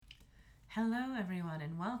Hello, everyone,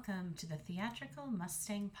 and welcome to the Theatrical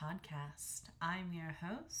Mustang Podcast. I'm your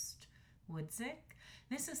host, Woodzik.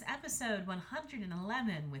 This is episode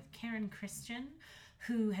 111 with Karen Christian,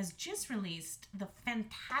 who has just released the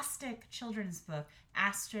fantastic children's book,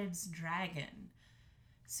 Astrid's Dragon.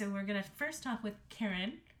 So we're going to first talk with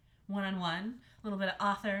Karen, one-on-one, a little bit of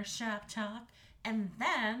author shop talk, and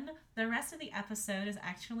then the rest of the episode is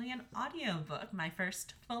actually an audiobook, my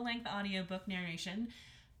first full-length audiobook narration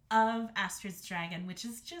of Astrid's Dragon, which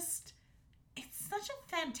is just, it's such a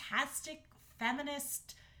fantastic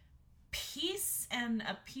feminist piece, and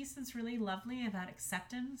a piece that's really lovely about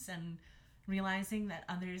acceptance and realizing that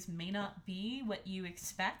others may not be what you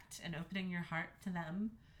expect and opening your heart to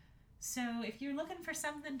them. So if you're looking for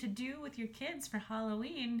something to do with your kids for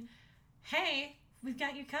Halloween, hey, we've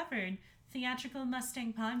got you covered. Theatrical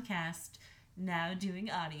Mustang Podcast, now doing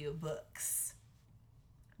audiobooks.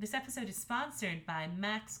 This episode is sponsored by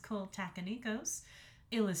Max Koltakanikos,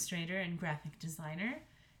 illustrator and graphic designer.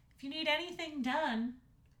 If you need anything done,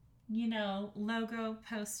 logo,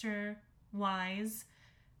 poster, wise,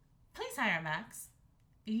 please hire Max.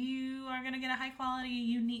 You are going to get a high quality,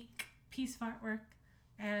 unique piece of artwork,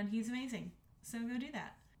 and he's amazing. So go do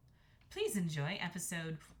that. Please enjoy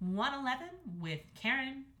episode 111 with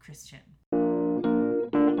Karen Christian.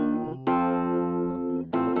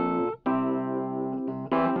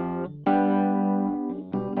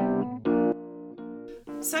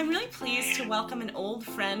 So I'm really pleased to welcome an old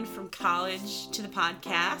friend from college to the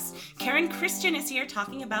podcast. Karen Christian is here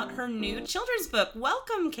talking about her new children's book.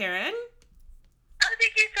 Welcome, Karen. Oh,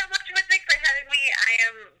 thank you so much, Woodzik, for having me. I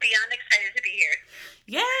am beyond excited to be here.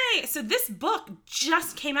 Yay! So this book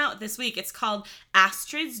just came out this week. It's called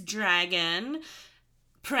Astrid's Dragon,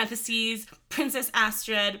 parentheses, Princess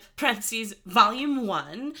Astrid, parentheses, Volume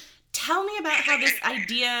 1. Tell me about how this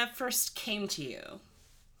idea first came to you.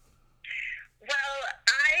 Well,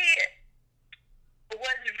 I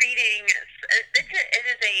was reading, it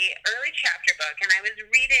is a early chapter book, and I was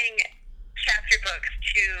reading chapter books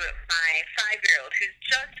to my 5-year-old, who's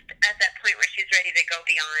just at that point where she's ready to go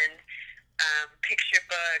beyond picture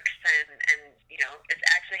books and it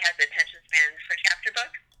actually has the attention span for chapter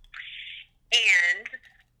books. And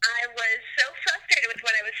I was so frustrated with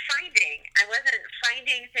what I was finding. I wasn't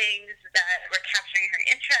finding things that were capturing her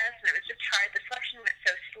interest, and it was just hard. The selection was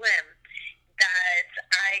so slim that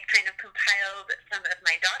I kind of compiled some of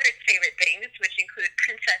my daughter's favorite things, which include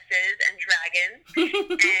princesses and dragons,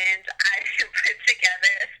 and I put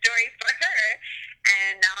together a story for her.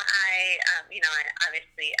 And now I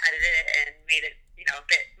obviously edited it and made it, a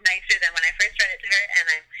bit nicer than when I first read it to her, and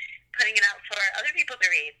I'm putting it out for other people to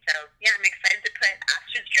read. So, yeah, I'm excited to put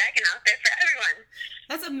Astrid's Dragon out there for everyone.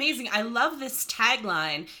 That's amazing. I love this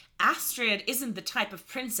tagline. Astrid isn't the type of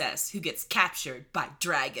princess who gets captured by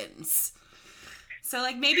dragons. So,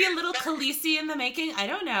 maybe a little Khaleesi in the making. I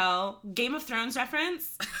don't know. Game of Thrones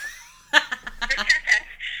reference? Well, I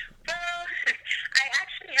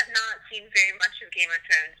actually have not seen very much of Game of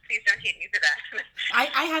Thrones. Please don't hate me for that.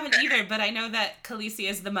 I haven't either, but I know that Khaleesi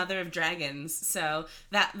is the mother of dragons. So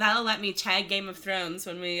that'll let me tag Game of Thrones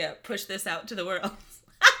when we push this out to the world.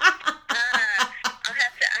 I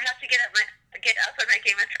have to get up on my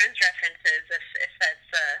Game of Thrones references if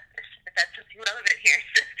that's something relevant here.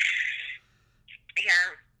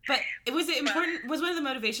 Yeah. But was it important? Was one of the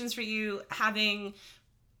motivations for you having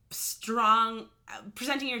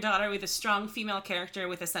presenting your daughter with a strong female character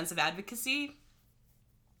with a sense of advocacy?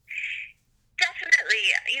 Definitely.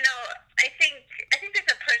 I think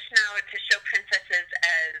there's a push now to show princesses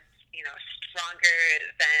as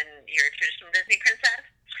stronger than your traditional Disney princess.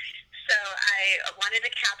 So I wanted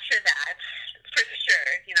to capture that for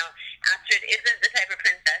sure. Astrid isn't the type of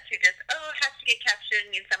princess who just has to get captured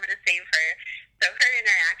and needs someone to save her. So her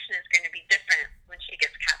interaction is going to be different when she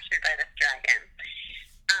gets captured by this dragon.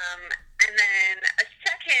 And then a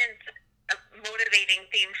second motivating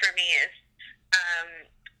theme for me is,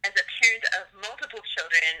 as a parent of multiple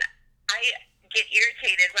children, I get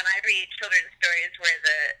irritated when I read children's stories where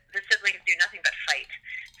the siblings do nothing but fight.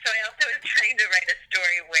 So I also was trying to write a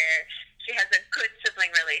story where she has a good sibling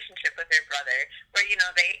relationship with her brother, where,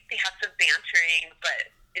 they have some bantering, but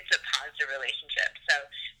it's a positive relationship. So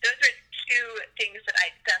those are two things that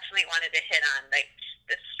I definitely wanted to hit on, the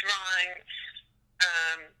strong,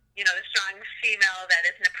 the strong female that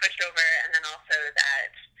isn't a pushover, and then also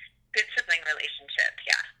that good sibling relationship.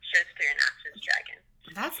 Yeah, shows through in Astrid's Dragon.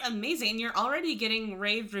 That's amazing. And you're already getting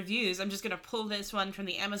rave reviews. I'm just going to pull this one from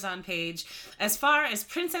the Amazon page. As far as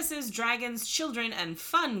princesses, dragons, children, and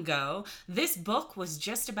fun go, this book was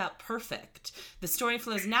just about perfect. The story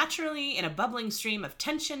flows naturally in a bubbling stream of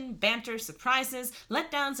tension, banter, surprises,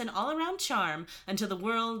 letdowns, and all-around charm until the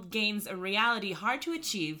world gains a reality hard to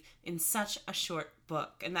achieve in such a short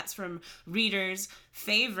book. And that's from Reader's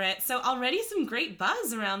Favorite. So already some great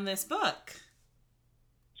buzz around this book.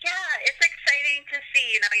 Yeah, it's exciting to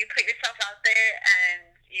see. You put yourself out there and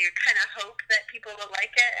you kind of hope that people will like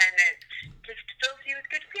it, and it just fills you with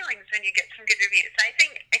good feelings when you get some good reviews. So I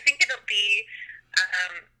think it'll be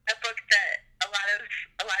a book that a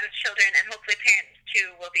lot of children and hopefully parents too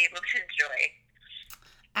will be able to enjoy.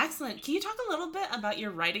 Excellent. Can you talk a little bit about your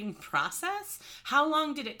writing process? How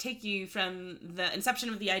long did it take you from the inception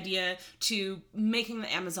of the idea to making the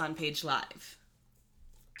Amazon page live?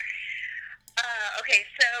 Okay,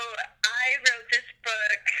 so I wrote this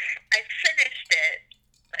book. I finished it,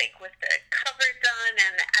 with the cover done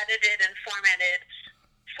and edited and formatted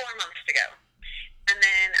 4 months ago. And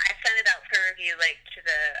then I sent it out for review, to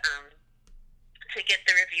the, to get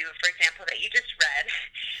the review, for example, that you just read.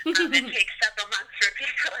 It takes several months for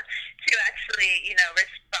people to actually,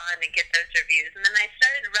 respond and get those reviews. And then I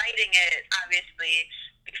started writing it, obviously,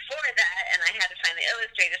 before that, and I had to find the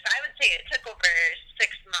illustrator. So I would say it took over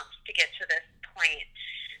 6 months to get to this point.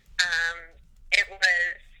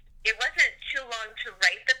 It wasn't too long to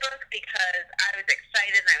write the book because I was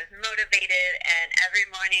excited and I was motivated, and every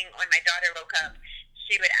morning when my daughter woke up,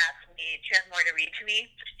 she would ask me, "Do you have more to read to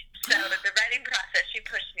me?" So the writing process, she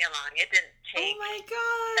pushed me along. It didn't take... Oh my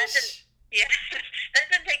gosh! That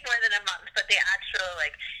didn't take more than a month, but the actual,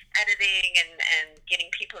 editing and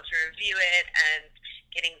getting people to review it and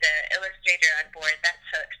getting the illustrator on board, that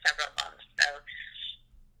took several months. So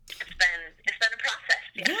it's been a process.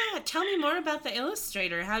 Yeah, tell me more about the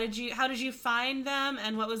illustrator. How did you find them,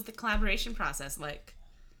 and what was the collaboration process like?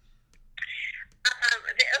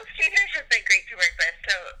 The illustrator has been great to work with.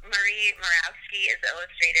 So Marie Morawski is the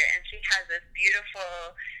illustrator, and she has this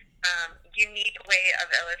beautiful, unique way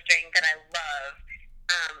of illustrating that I love.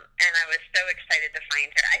 And I was so excited to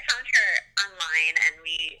find her. I found her online, and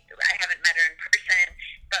I haven't met her in person,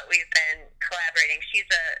 but we've been collaborating. She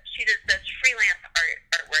does freelance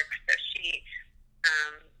artwork, so she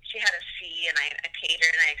had a fee, and I paid her,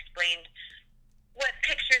 and I explained what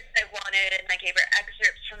pictures I wanted, and I gave her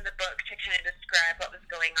excerpts from the book to kind of describe what was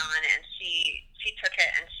going on, and she took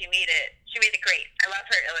it and she made it great. I love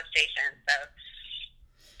her illustration, so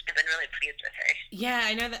I've been really pleased with her. Yeah,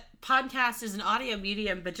 I know that podcast is an audio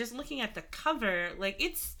medium, but just looking at the cover,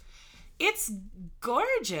 it's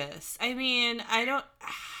gorgeous. I mean,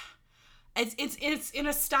 it's in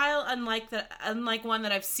a style unlike one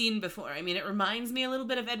that I've seen before. I mean, it reminds me a little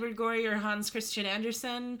bit of Edward Gorey or Hans Christian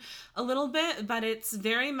Andersen a little bit, but it's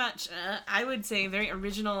very much, I would say, very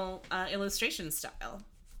original illustration style.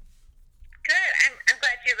 Good. I'm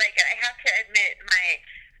glad you like it. I have to admit,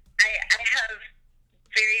 I have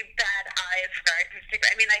very bad eyes for artistic.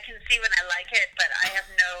 I mean, I can see when I like it, but I have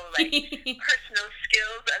no personal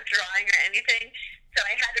skills of drawing or anything. So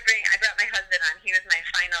I brought my husband on. He was my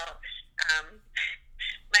final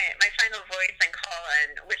my final voice and call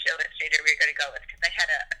on which illustrator we were going to go with, because I had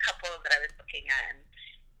a couple that I was looking at, and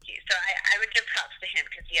so I would give props to him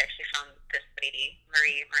because he actually found this lady,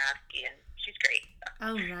 Marie Morawski, and she's great. So.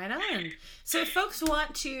 Oh, right on. So if folks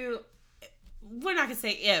want to, we're not going to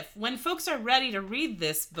say if, when folks are ready to read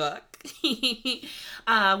this book,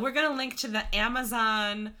 we're going to link to the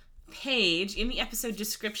Amazon page in the episode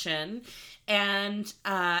description. And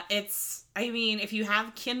if you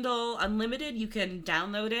have Kindle Unlimited, you can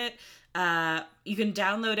download it. You can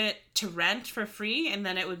download it to rent for free, and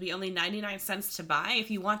then it would be only 99 cents to buy. If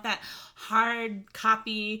you want that hard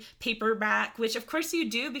copy paperback, which of course you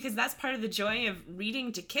do, because that's part of the joy of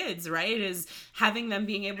reading to kids, right? Is having them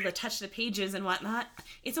being able to touch the pages and whatnot.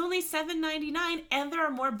 It's only $7.99, and there are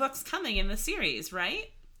more books coming in the series,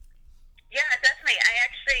 right? Yeah, definitely.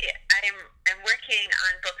 I'm working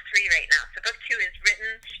on book 3 right now. So book 2 is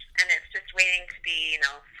written, and it's just waiting to be,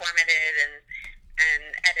 formatted and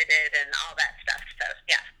edited and all that stuff. So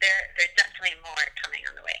yeah, there's definitely more coming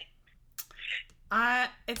on the way.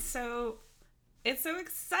 It's so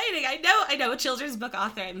exciting. I know a children's book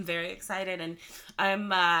author. I'm very excited, and I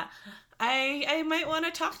might want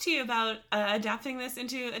to talk to you about adapting this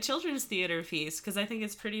into a children's theater piece, because I think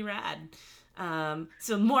it's pretty rad.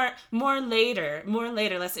 So more later.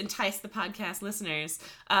 Let's entice the podcast listeners.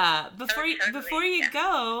 Before you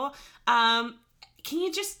go, can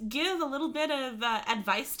you just give a little bit of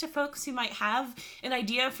advice to folks who might have an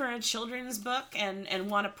idea for a children's book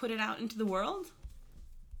and want to put it out into the world?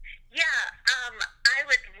 Yeah, I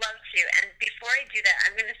would love to. And before I do that,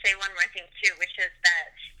 I'm going to say one more thing too, which is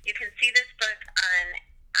that you can see this book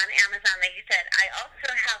on Amazon. Like you said, I also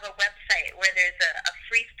have a website where there's a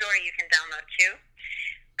free story you can download too.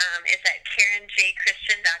 It's at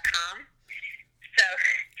KarenJChristian.com. So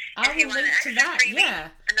I'll if you want link to that. Yeah.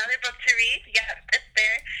 another book to read, yeah, it's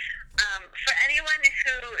there. For anyone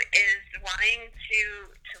who is wanting to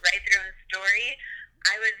write their own story,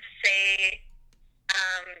 I would say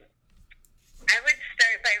I would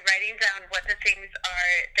start by writing down what the things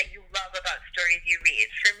are that you love about stories you read.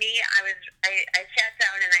 For me, I sat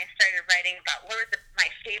down and I started writing about what were my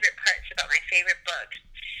favorite parts about my favorite books,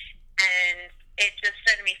 and it just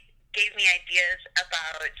gave me ideas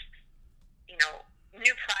about,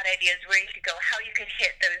 new plot ideas where you could go, how you could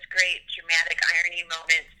hit those great dramatic irony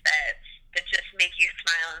moments that just make you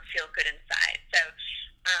smile and feel good inside. So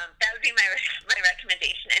that would be my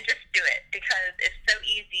recommendation, and just do it, because it's so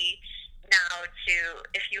easy now to,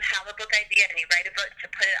 if you have a book idea and you write a book, to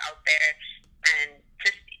put it out there and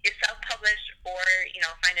just self-publish or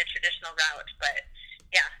find a traditional route. But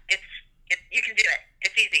yeah, you can do it.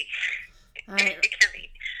 It's easy. All right. It can be.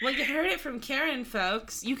 Well, you heard it from Karen,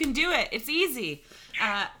 folks. You can do it. It's easy.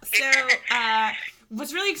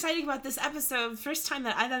 What's really exciting about this episode, first time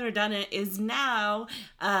that I've ever done it, is now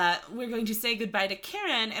we're going to say goodbye to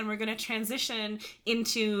Karen, and we're going to transition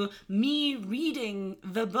into me reading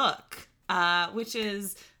the book, which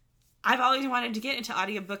is, I've always wanted to get into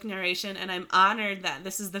audiobook narration, and I'm honored that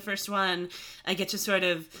this is the first one I get to sort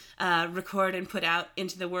of record and put out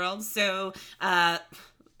into the world. So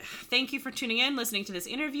thank you for tuning in, listening to this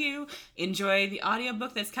interview. Enjoy the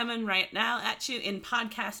audiobook that's coming right now at you in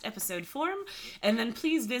podcast episode form. And then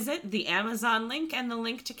please visit the Amazon link and the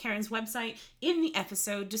link to Karen's website in the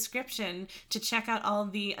episode description to check out all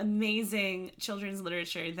the amazing children's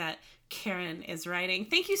literature that Karen is writing.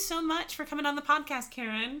 Thank you so much for coming on the podcast,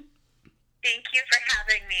 Karen. Thank you for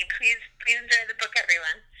having me. Please enjoy the book,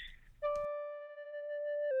 everyone.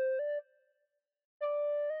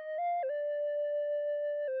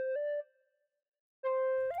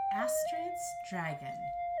 Astrid's Dragon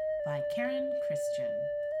by Karen Christian.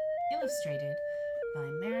 Illustrated by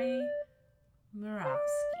Mary Murawski.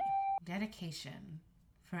 Dedication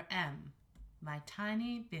for M, my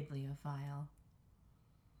tiny bibliophile.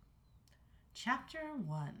 Chapter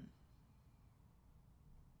 1.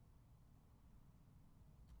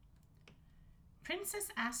 Princess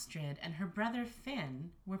Astrid and her brother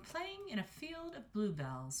Finn were playing in a field of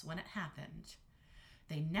bluebells when it happened.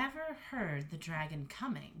 They never heard the dragon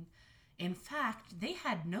coming. In fact, they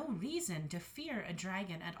had no reason to fear a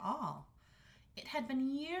dragon at all. It had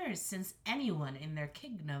been years since anyone in their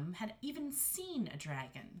kingdom had even seen a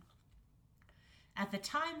dragon. At the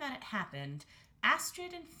time that it happened,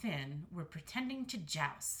 Astrid and Finn were pretending to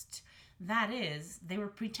joust. That is, they were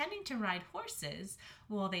pretending to ride horses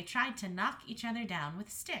while they tried to knock each other down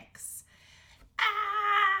with sticks.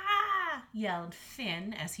 "Ah!" yelled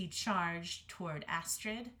Finn as he charged toward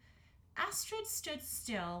Astrid. Astrid stood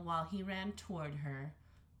still while he ran toward her.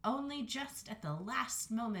 Only just at the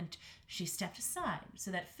last moment she stepped aside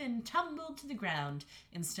so that Finn tumbled to the ground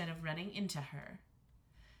instead of running into her.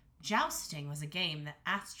 Jousting was a game that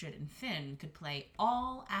Astrid and Finn could play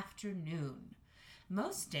all afternoon.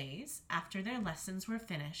 Most days, after their lessons were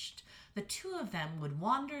finished, the two of them would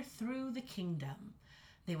wander through the kingdom.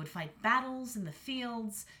 They would fight battles in the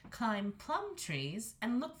fields, climb plum trees,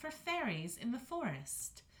 and look for fairies in the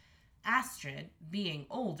forest. Astrid, being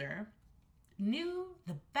older, knew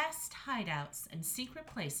the best hideouts and secret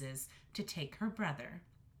places to take her brother.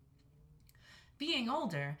 Being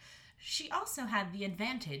older, she also had the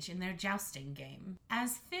advantage in their jousting game.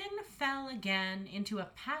 As Finn fell again into a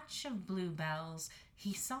patch of bluebells,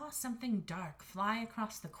 he saw something dark fly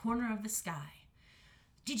across the corner of the sky.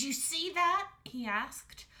 "Did you see that?" he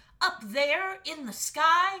asked. "Up there in the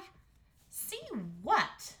sky?" "See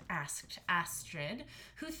what?" asked Astrid,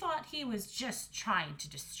 who thought he was just trying to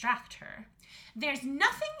distract her. "There's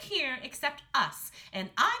nothing here except us, and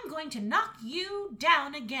I'm going to knock you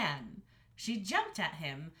down again." She jumped at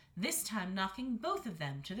him, this time knocking both of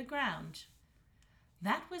them to the ground.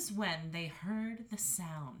 That was when they heard the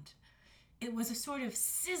sound. It was a sort of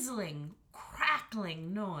sizzling,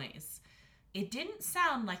 crackling noise. It didn't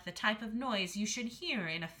sound like the type of noise you should hear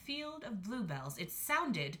in a field of bluebells. It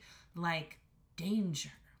sounded like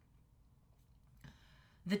danger.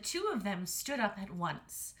 The two of them stood up at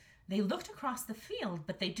once. They looked across the field,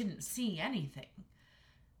 but they didn't see anything.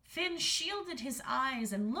 Finn shielded his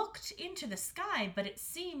eyes and looked into the sky, but it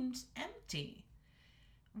seemed empty.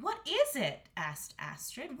 "What is it?" asked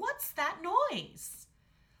Astrid. "What's that noise?"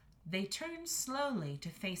 They turned slowly to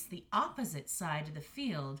face the opposite side of the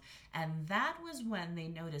field, and that was when they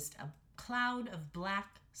noticed a cloud of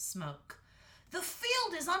black smoke. "The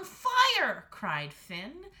field is on fire!" cried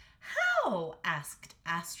Finn. "How?" asked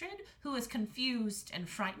Astrid, who was confused and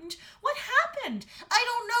frightened. "What happened?" "I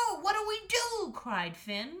don't know. What do we do?" cried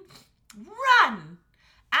Finn. "Run!"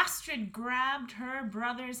 Astrid grabbed her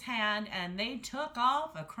brother's hand and they took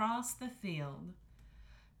off across the field.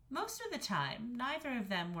 Most of the time, neither of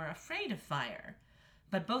them were afraid of fire,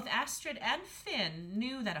 but both Astrid and Finn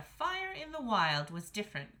knew that a fire in the wild was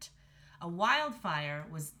different. A wildfire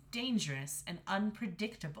was dangerous and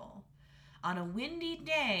unpredictable. On a windy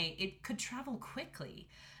day, it could travel quickly.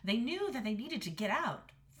 They knew that they needed to get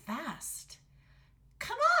out fast.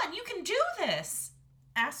 "Come on, you can do this!"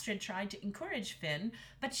 Astrid tried to encourage Finn,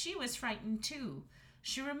 but she was frightened too.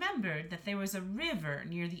 She remembered that there was a river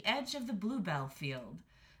near the edge of the bluebell field.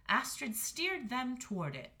 Astrid steered them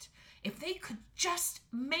toward it. If they could just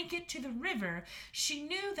make it to the river, she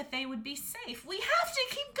knew that they would be safe. "We have to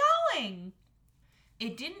keep going!"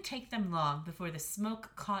 It didn't take them long before the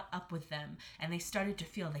smoke caught up with them, and they started to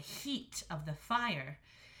feel the heat of the fire.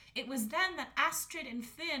 It was then that Astrid and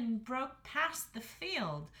Finn broke past the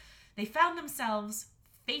field. They found themselves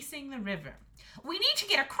facing the river. "We need to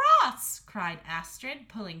get across!" cried Astrid,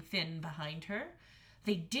 pulling Finn behind her.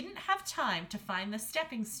 They didn't have time to find the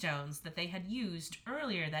stepping stones that they had used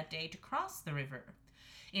earlier that day to cross the river.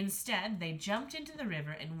 Instead, they jumped into the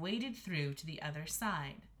river and waded through to the other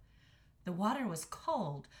side. The water was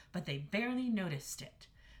cold, but they barely noticed it.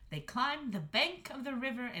 They climbed the bank of the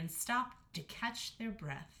river and stopped to catch their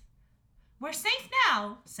breath. "We're safe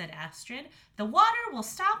now," said Astrid. "The water will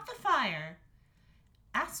stop the fire."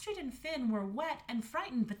 Astrid and Finn were wet and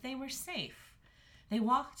frightened, but they were safe. They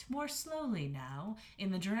walked more slowly now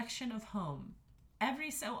in the direction of home.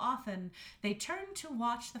 Every so often, they turned to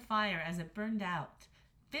watch the fire as it burned out.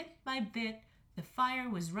 Bit by bit, the fire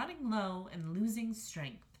was running low and losing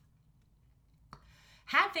strength.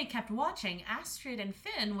 Had they kept watching, Astrid and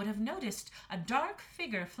Finn would have noticed a dark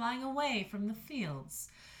figure flying away from the fields.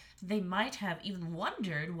 They might have even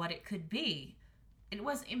wondered what it could be. It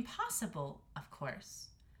was impossible, of course,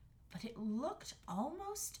 but it looked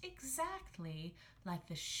almost exactly like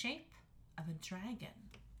the shape of a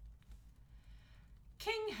dragon.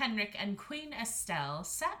 King Henrik and Queen Estelle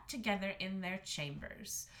sat together in their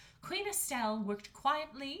chambers. Queen Estelle worked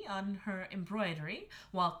quietly on her embroidery,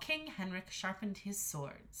 while King Henrik sharpened his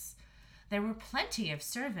swords. There were plenty of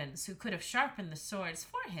servants who could have sharpened the swords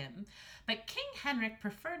for him, but King Henrik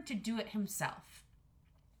preferred to do it himself.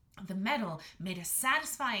 The metal made a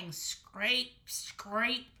satisfying scrape,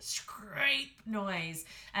 scrape, scrape noise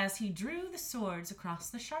as he drew the swords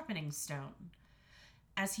across the sharpening stone.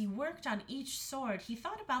 As he worked on each sword, he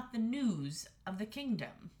thought about the news of the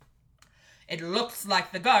kingdom. "It looks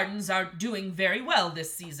like the gardens are doing very well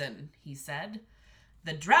this season," he said.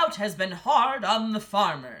 "The drought has been hard on the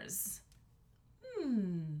farmers."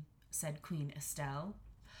 Said Queen Estelle.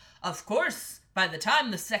 "Of course, by the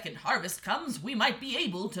time the second harvest comes, we might be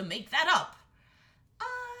able to make that up."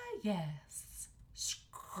 "Ah, yes.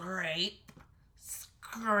 Scrape,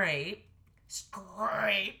 scrape,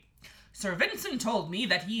 scrape. Sir Vincent told me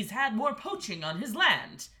that he's had more poaching on his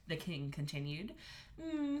land," the king continued.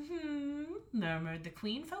 Murmured the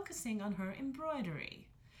queen, focusing on her embroidery.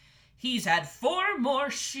 "He's had 4 more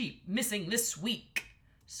sheep missing this week.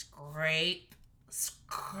 Scrape,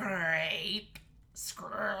 scrape,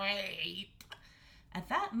 scrape." At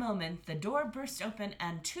that moment, the door burst open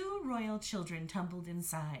and 2 royal children tumbled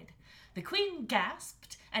inside. The queen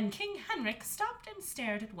gasped, and King Henrik stopped and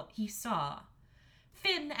stared at what he saw.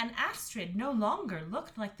 Finn and Astrid no longer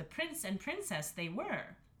looked like the prince and princess they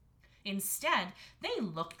were. Instead, they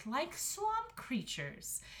looked like swamp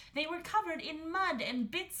creatures. They were covered in mud and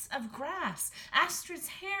bits of grass. Astrid's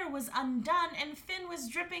hair was undone, and Finn was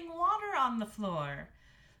dripping water on the floor.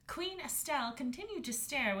 Queen Estelle continued to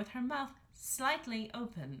stare with her mouth slightly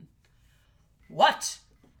open. What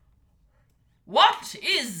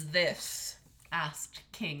is this?" asked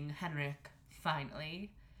King Henrik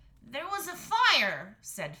finally. "There was a fire,"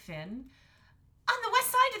 said Finn, "on the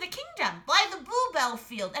west side of the kingdom, by the bluebell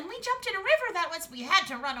field, and we jumped in a river we had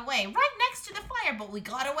to run away, right next to the fire, but we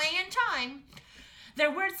got away in time."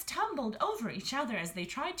 Their words tumbled over each other as they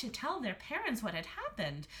tried to tell their parents what had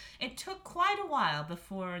happened. It took quite a while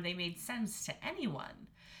before they made sense to anyone.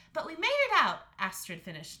 "But we made it out," Astrid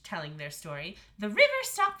finished telling their story. "The river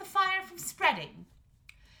stopped the fire from spreading."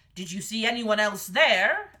 "Did you see anyone else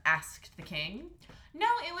there?" asked the king. "No,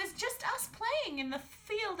 it was just us playing in the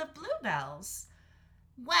field of bluebells."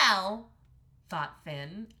 "Well," thought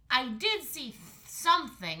Finn, "I did see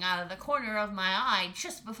something out of the corner of my eye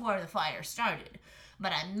just before the fire started,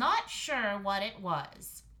 but I'm not sure what it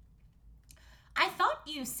was." "I thought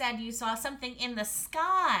you said you saw something in the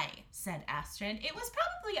sky," said Astrid. "It was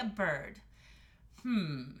probably a bird."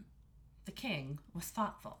 The king was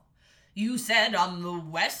thoughtful. "You said on the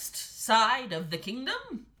west side of the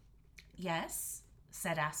kingdom?" "Yes,"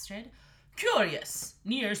 said Astrid. "Curious.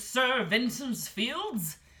 Near Sir Vincent's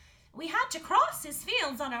fields?" "We had to cross his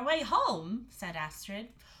fields on our way home," said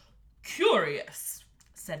Astrid. "Curious,"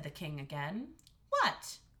 said the king again.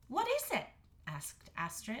 What is it?" asked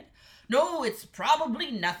Astrid. "No, it's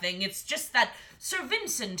probably nothing. It's just that Sir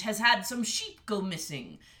Vincent has had some sheep go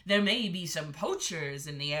missing. There may be some poachers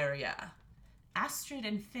in the area." Astrid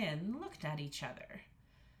and Finn looked at each other.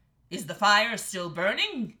 "Is the fire still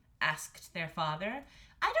burning?" asked their father.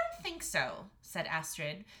 "I don't think so," said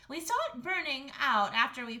Astrid. "We saw it burning out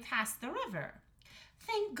after we passed the river."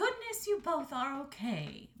 "Thank goodness you both are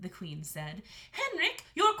okay," the queen said. "Henrik,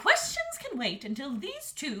 your questions can wait until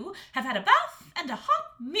these two have had a bath and a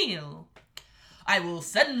hot meal." "I will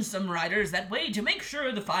send some riders that way to make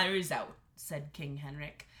sure the fire is out," said King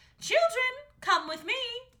Henrik. "Children, come with me,"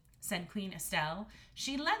 said Queen Estelle.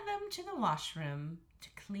 She led them to the washroom to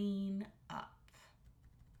clean up.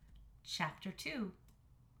 Chapter 2.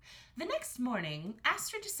 The next morning,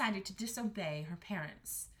 Astrid decided to disobey her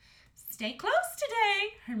parents. "Stay close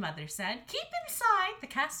today," her mother said. "Keep inside the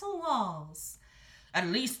castle walls." "At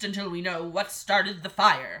least until we know what started the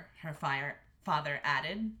fire," her father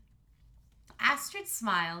added. Astrid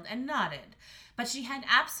smiled and nodded, but she had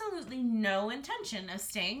absolutely no intention of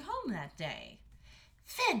staying home that day.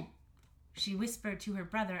 "Finn," she whispered to her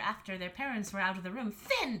brother after their parents were out of the room.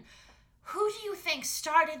 "Finn, who do you think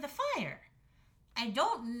started the fire?" "I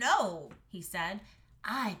don't know," he said.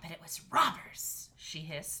 "I bet it was robbers," she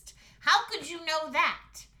hissed. "How could you know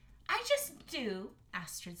that?" "I just do,"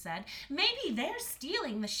 Astrid said. "Maybe they're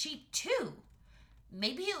stealing the sheep too."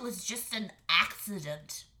 "Maybe it was just an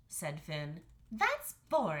accident," said Finn. "That's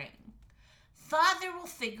boring." "Father will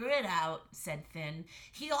figure it out," said Finn.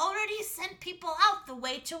 "He already sent people out the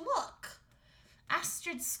way to look."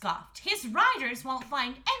 Astrid scoffed. "His riders won't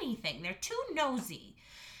find anything. They're too nosy.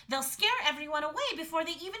 They'll scare everyone away before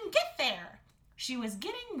they even get there." She was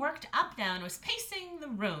getting worked up now and was pacing the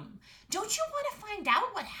room. "Don't you want to find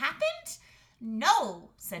out what happened?"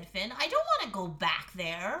 "No," said Finn. "I don't want to go back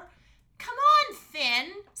there." "Come on,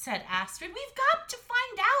 Finn," said Astrid. "We've got to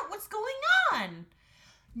find out what's going on."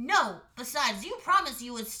 "No, besides, you promised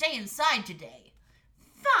you would stay inside today."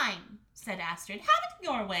 "Fine," said Astrid. "Have it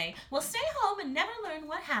your way. We'll stay home and never learn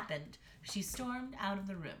what happened." She stormed out of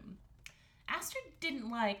the room. Astrid didn't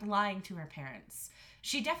like lying to her parents.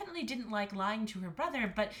 She definitely didn't like lying to her brother,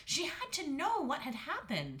 but she had to know what had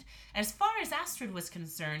happened. As far as Astrid was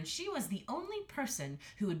concerned, she was the only person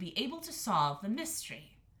who would be able to solve the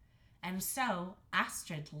mystery. And so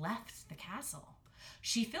Astrid left the castle.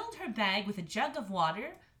 She filled her bag with a jug of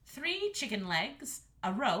water, 3 chicken legs,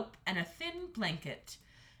 a rope, and a thin blanket.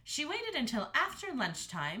 She waited until after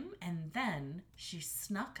lunchtime, and then she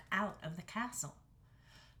snuck out of the castle.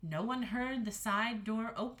 No one heard the side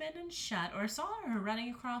door open and shut or saw her running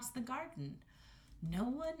across the garden. No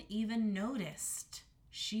one even noticed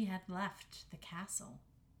she had left the castle.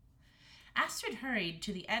 Astrid hurried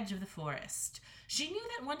to the edge of the forest. She knew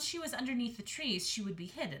that once she was underneath the trees, she would be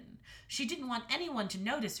hidden. She didn't want anyone to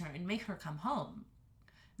notice her and make her come home.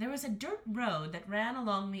 There was a dirt road that ran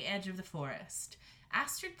along the edge of the forest.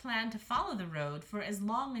 Astrid planned to follow the road for as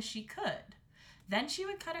long as she could. Then she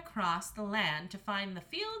would cut across the land to find the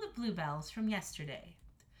field of bluebells from yesterday.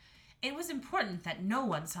 It was important that no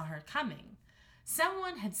one saw her coming.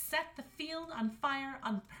 Someone had set the field on fire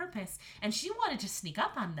on purpose, and she wanted to sneak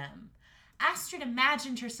up on them. Astrid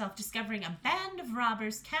imagined herself discovering a band of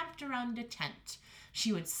robbers camped around a tent.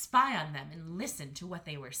 She would spy on them and listen to what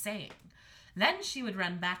they were saying. Then she would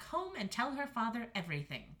run back home and tell her father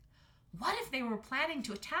everything. What if they were planning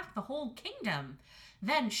to attack the whole kingdom?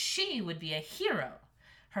 Then she would be a hero.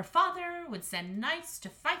 Her father would send knights to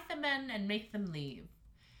fight the men and make them leave.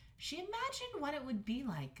 She imagined what it would be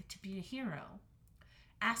like to be a hero.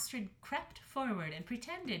 Astrid crept forward and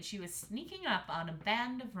pretended she was sneaking up on a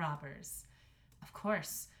band of robbers. Of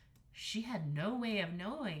course, she had no way of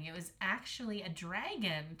knowing it was actually a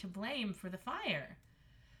dragon to blame for the fire.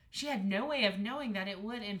 She had no way of knowing that it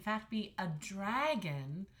would, in fact, be a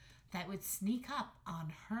dragon that would sneak up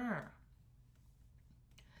on her.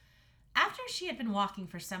 After she had been walking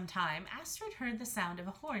for some time, Astrid heard the sound of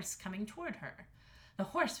a horse coming toward her. The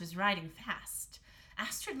horse was riding fast.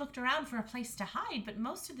 Astrid looked around for a place to hide, but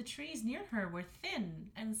most of the trees near her were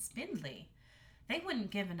thin and spindly. They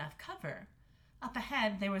wouldn't give enough cover. Up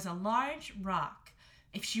ahead, there was a large rock.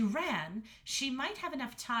 If she ran, she might have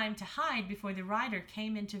enough time to hide before the rider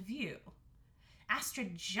came into view.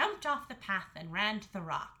 Astrid jumped off the path and ran to the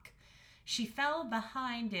rock. She fell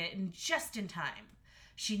behind it just in time.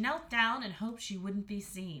 She knelt down and hoped she wouldn't be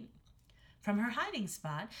seen. From her hiding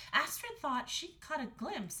spot, Astrid thought she caught a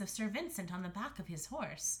glimpse of Sir Vincent on the back of his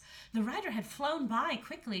horse. The rider had flown by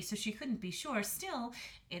quickly, so she couldn't be sure. Still,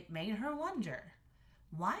 it made her wonder.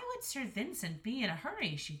 Why would Sir Vincent be in a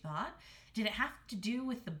hurry, she thought? Did it have to do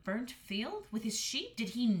with the burnt field? With his sheep? Did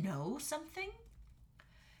he know something?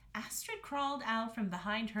 Astrid crawled out from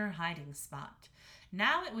behind her hiding spot.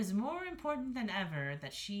 Now it was more important than ever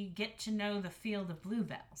that she get to know the field of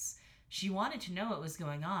bluebells. She wanted to know what was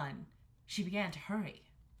going on. She began to hurry.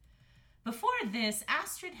 Before this,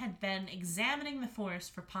 Astrid had been examining the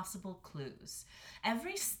forest for possible clues.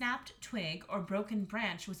 Every snapped twig or broken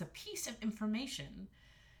branch was a piece of information.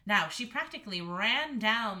 Now, she practically ran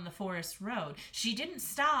down the forest road. She didn't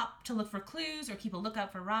stop to look for clues or keep a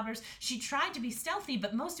lookout for robbers. She tried to be stealthy,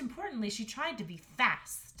 but most importantly, she tried to be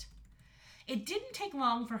fast. It didn't take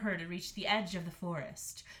long for her to reach the edge of the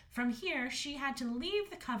forest. From here, she had to leave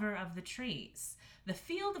the cover of the trees. The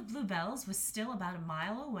field of bluebells was still about a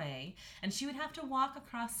mile away, and she would have to walk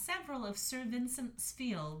across several of Sir Vincent's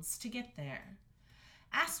fields to get there.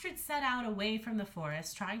 Astrid set out away from the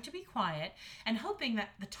forest, trying to be quiet and hoping that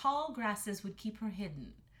the tall grasses would keep her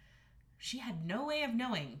hidden. She had no way of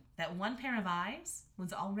knowing that one pair of eyes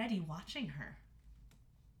was already watching her.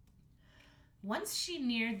 Once she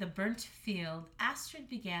neared the burnt field, Astrid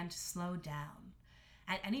began to slow down.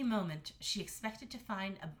 At any moment, she expected to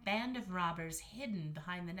find a band of robbers hidden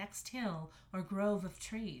behind the next hill or grove of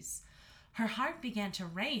trees. Her heart began to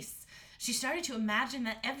race. She started to imagine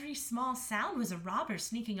that every small sound was a robber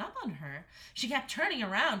sneaking up on her. She kept turning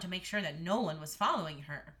around to make sure that no one was following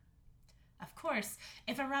her. Of course,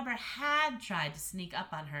 if a robber had tried to sneak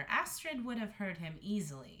up on her, Astrid would have heard him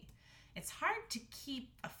easily. It's hard to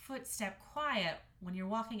keep a footstep quiet when you're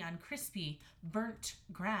walking on crispy, burnt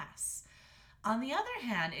grass. On the other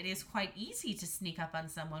hand, it is quite easy to sneak up on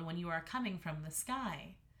someone when you are coming from the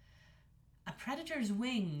sky. A predator's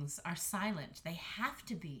wings are silent. They have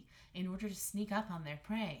to be in order to sneak up on their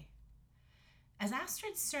prey. As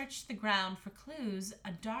Astrid searched the ground for clues,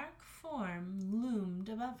 a dark form loomed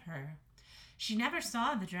above her. She never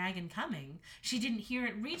saw the dragon coming. She didn't hear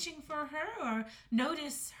it reaching for her or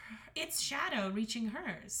notice its shadow reaching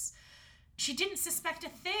hers. She didn't suspect a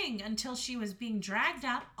thing until she was being dragged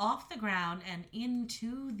up off the ground and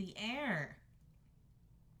into the air.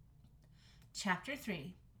 Chapter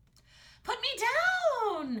 3. "Put me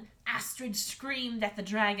down!" Astrid screamed at the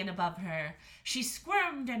dragon above her. She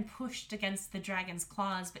squirmed and pushed against the dragon's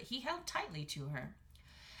claws, but he held tightly to her.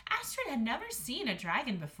 Astrid had never seen a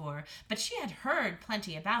dragon before, but she had heard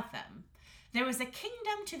plenty about them. There was a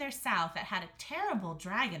kingdom to their south that had a terrible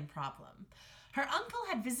dragon problem. Her uncle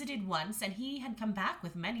had visited once, and he had come back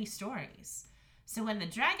with many stories. So when the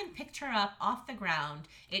dragon picked her up off the ground,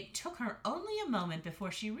 it took her only a moment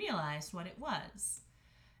before she realized what it was.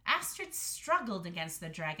 Astrid struggled against the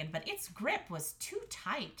dragon, but its grip was too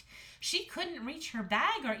tight. She couldn't reach her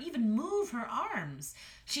bag or even move her arms.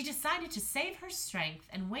 She decided to save her strength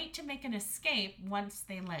and wait to make an escape once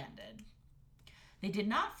they landed. They did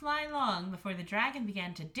not fly long before the dragon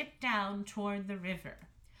began to dip down toward the river.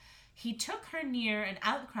 He took her near an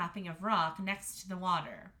outcropping of rock next to the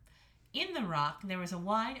water. In the rock, there was a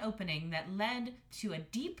wide opening that led to a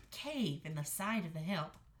deep cave in the side of the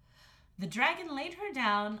hill. The dragon laid her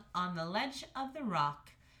down on the ledge of the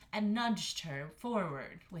rock and nudged her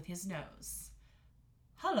forward with his nose.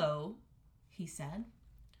 "Hello," he said.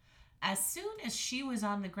 As soon as she was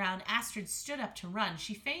on the ground, Astrid stood up to run.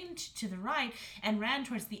 She feigned to the right and ran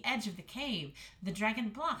towards the edge of the cave. The dragon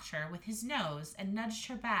blocked her with his nose and nudged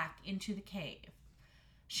her back into the cave.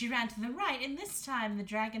 She ran to the right, and this time the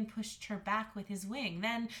dragon pushed her back with his wing.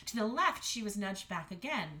 Then to the left, she was nudged back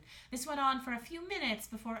again. This went on for a few minutes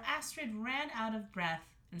before Astrid ran out of breath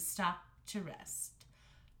and stopped to rest.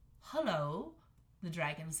 "Hello," the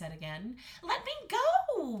dragon said again. "Let me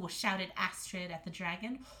go!" shouted Astrid at the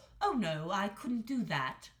dragon. "Oh no, I couldn't do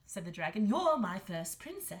that," said the dragon. "You're my first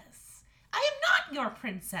princess." "I am not your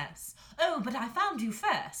princess." "Oh, but I found you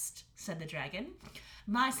first," said the dragon.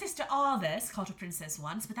 "My sister Arvis caught a princess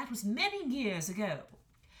once, but that was many years ago."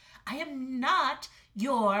 "I am not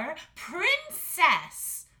your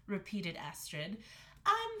princess," repeated Astrid.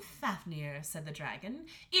 "I'm Fafnir," said the dragon.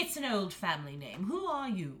 "It's an old family name. Who are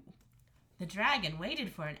you?" The dragon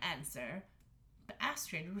waited for an answer, but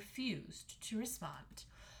Astrid refused to respond.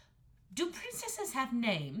 "Do princesses have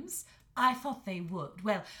names?" I thought they would.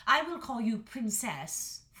 Well, I will call you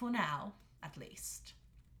Princess, for now, at least.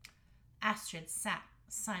 Astrid sat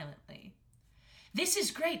silently. This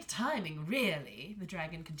is great timing, really, the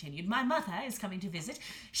dragon continued. My mother is coming to visit.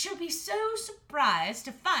 She'll be so surprised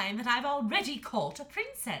to find that I've already caught a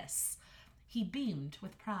princess. He beamed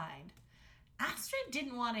with pride. Astrid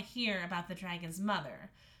didn't want to hear about the dragon's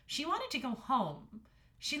mother. She wanted to go home.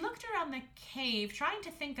 She looked around the cave, trying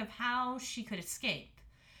to think of how she could escape.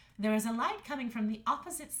 There was a light coming from the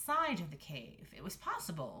opposite side of the cave. It was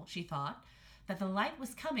possible, she thought, that the light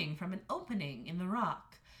was coming from an opening in the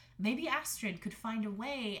rock. Maybe Astrid could find a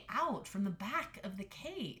way out from the back of the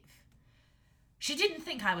cave. She didn't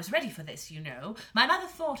think I was ready for this, you know. My mother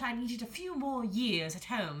thought I needed a few more years at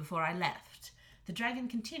home before I left. The dragon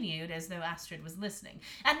continued as though Astrid was listening.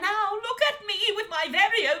 And now look at me with my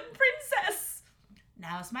very own princess.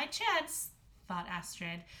 Now's my chance, thought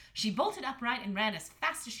Astrid. She bolted upright and ran as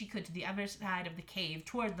fast as she could to the other side of the cave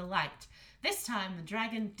toward the light. This time the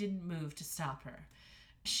dragon didn't move to stop her.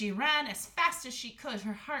 She ran as fast as she could,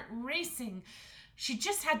 her heart racing. She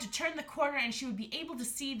just had to turn the corner and she would be able to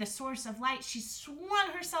see the source of light. She swung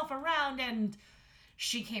herself around and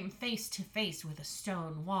she came face to face with a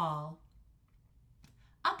stone wall.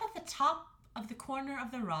 Up at the top of the corner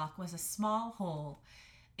of the rock was a small hole.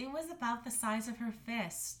 It was about the size of her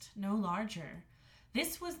fist, no larger.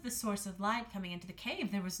 This was the source of light coming into the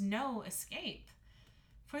cave. There was no escape.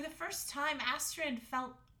 For the first time, Astrid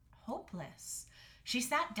felt hopeless. She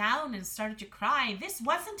sat down and started to cry. This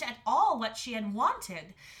wasn't at all what she had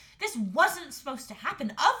wanted. This wasn't supposed to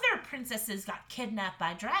happen. Other princesses got kidnapped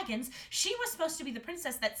by dragons. She was supposed to be the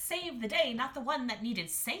princess that saved the day, not the one that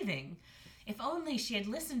needed saving. If only she had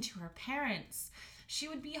listened to her parents, she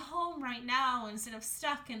would be home right now instead of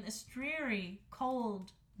stuck in this dreary,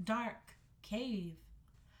 cold, dark cave.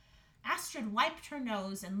 Astrid wiped her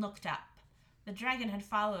nose and looked up. The dragon had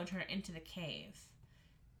followed her into the cave.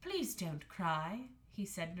 Please don't cry, he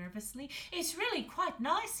said nervously. It's really quite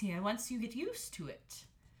nice here once you get used to it.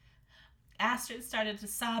 Astrid started to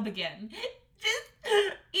sob again.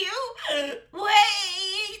 You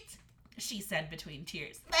wait, she said between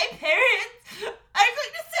tears. My parents are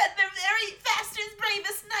going to send their very fastest,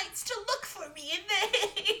 bravest knights to look for me, and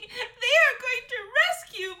they are going to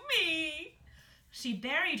rescue me. She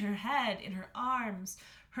buried her head in her arms.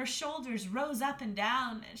 Her shoulders rose up and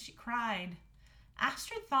down as she cried.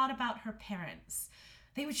 Astrid thought about her parents.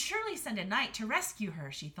 They would surely send a knight to rescue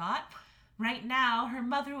her, she thought. Right now, her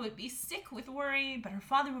mother would be sick with worry, but her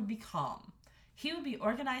father would be calm. He would be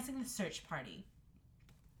organizing the search party.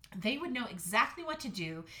 They would know exactly what to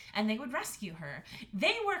do, and they would rescue her.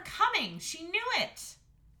 They were coming! She knew it!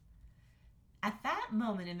 At that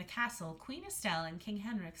moment in the castle, Queen Estelle and King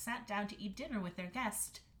Henrik sat down to eat dinner with their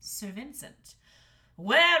guest, Sir Vincent.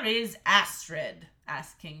 Where is Astrid?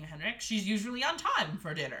 Asked King Henrik. She's usually on time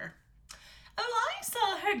for dinner. Oh, I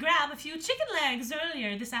saw her grab a few chicken legs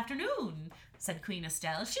earlier this afternoon, said Queen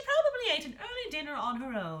Estelle. She probably ate an early dinner on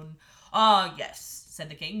her own. Ah, yes, said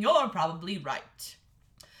the king. You're probably right.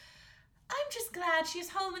 I'm just glad she's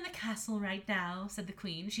home in the castle right now, said the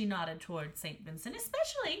queen. She nodded toward St. Vincent,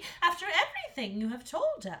 especially after everything you have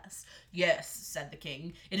told us. Yes, said the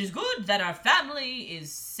king. It is good that our family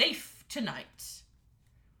is safe tonight.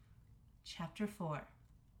 Chapter 4.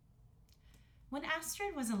 When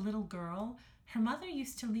Astrid was a little girl, her mother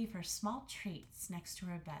used to leave her small treats next to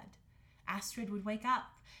her bed. Astrid would wake up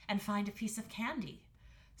and find a piece of candy.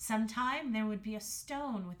 Sometime there would be a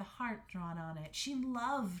stone with a heart drawn on it. She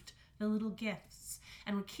loved the little gifts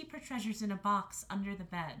and would keep her treasures in a box under the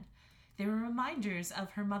bed. They were reminders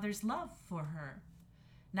of her mother's love for her.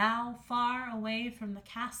 Now, far away from the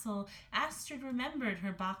castle, Astrid remembered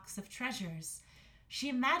her box of treasures. She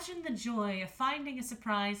imagined the joy of finding a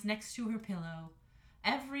surprise next to her pillow.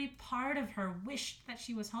 Every part of her wished that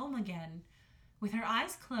she was home again. With her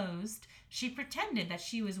eyes closed, she pretended that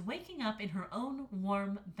she was waking up in her own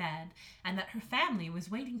warm bed and that her family was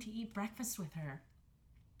waiting to eat breakfast with her.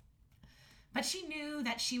 But she knew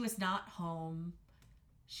that she was not home.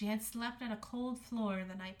 She had slept on a cold floor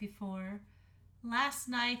the night before. Last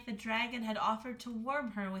night the dragon had offered to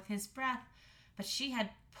warm her with his breath, but she had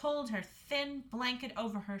pulled her thin blanket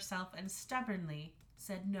over herself and stubbornly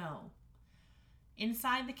said no.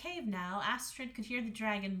 Inside the cave now, Astrid could hear the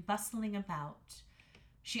dragon bustling about.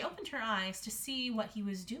 She opened her eyes to see what he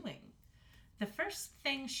was doing. The first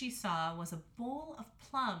thing she saw was a bowl of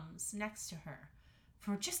plums next to her.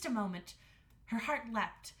 For just a moment, her heart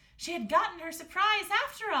leapt. She had gotten her surprise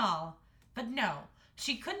after all. But no,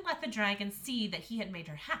 she couldn't let the dragon see that he had made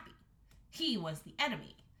her happy. He was the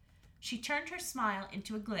enemy. She turned her smile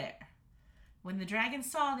into a glare. When the dragon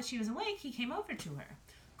saw that she was awake, he came over to her.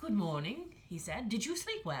 "Good morning," he said. "Did you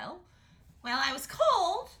sleep well?" "Well, I was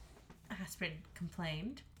cold," Astrid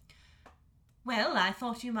complained. "Well, I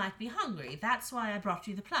thought you might be hungry. That's why I brought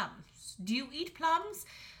you the plums. Do you eat plums?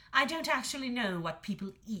 I don't actually know what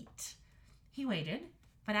people eat." He waited,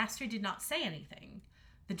 but Astrid did not say anything.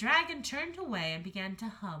 The dragon turned away and began to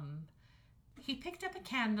hum. He picked up a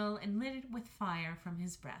candle and lit it with fire from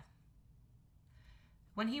his breath.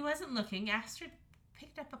 When he wasn't looking, Astrid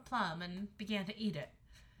picked up a plum and began to eat it.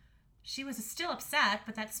 She was still upset,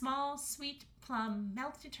 but that small, sweet plum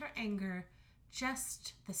melted her anger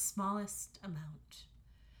just the smallest amount.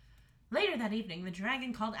 Later that evening, the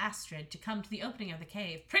dragon called Astrid to come to the opening of the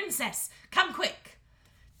cave. "Princess, come quick!"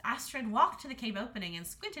 Astrid walked to the cave opening and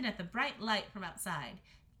squinted at the bright light from outside.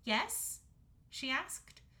 "Yes?" she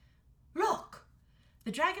asked. "Look!"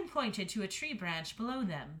 The dragon pointed to a tree branch below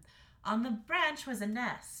them. On the branch was a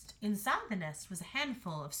nest. Inside the nest was a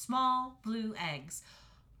handful of small blue eggs.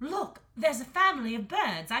 "Look, there's a family of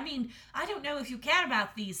birds. I mean, I don't know if you care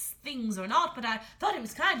about these things or not, but I thought it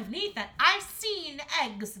was kind of neat that I've seen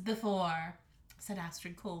eggs before," said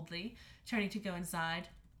Astrid coldly, turning to go inside.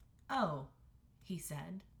 "Oh," he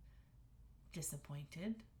said,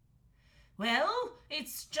 disappointed. "Well,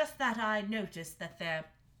 it's just that I noticed that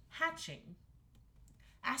they're hatching."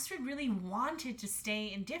 Astrid really wanted to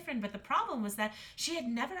stay indifferent, but the problem was that she had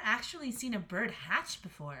never actually seen a bird hatch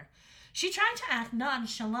before. She tried to act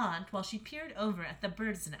nonchalant while she peered over at the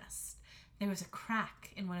bird's nest. There was a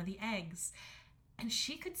crack in one of the eggs, and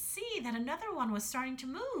she could see that another one was starting to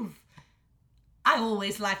move. "I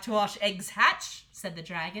always like to watch eggs hatch," said the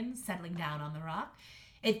dragon, settling down on the rock.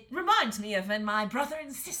 "It reminds me of when my brother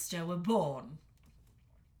and sister were born."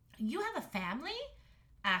 "You have a family?"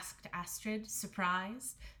 asked Astrid,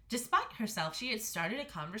 surprised. Despite herself, she had started a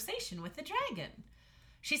conversation with the dragon.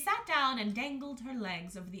 She sat down and dangled her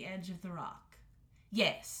legs over the edge of the rock.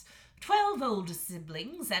 "Yes, 12 older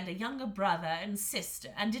siblings and a younger brother and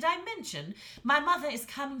sister. And did I mention my mother is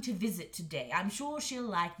coming to visit today? I'm sure she'll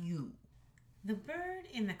like you." The bird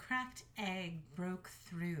in the cracked egg broke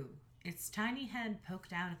through. Its tiny head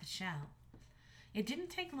poked out of the shell. It didn't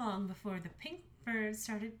take long before the pink bird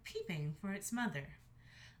started peeping for its mother.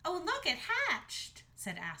 "Oh, look, it hatched,"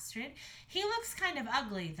 said Astrid. "He looks kind of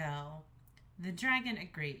ugly, though." The dragon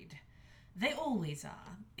agreed. "They always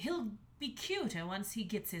are. He'll be cuter once he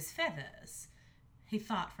gets his feathers." He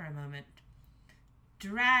thought for a moment.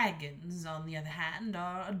 "Dragons, on the other hand,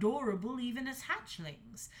 are adorable even as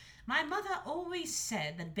hatchlings. My mother always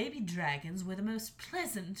said that baby dragons were the most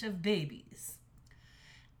pleasant of babies."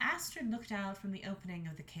 Astrid looked out from the opening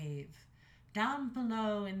of the cave. Down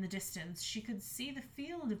below in the distance, she could see the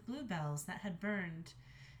field of bluebells that had burned.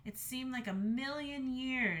 It seemed like 1,000,000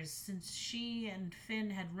 years since she and Finn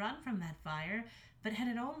had run from that fire, but it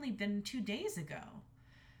had only been 2 days ago.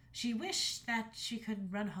 She wished that she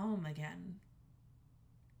could run home again.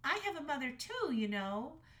 "I have a mother too, you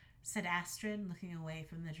know," said Astrid, looking away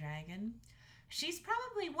from the dragon. "She's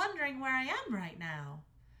probably wondering where I am right now."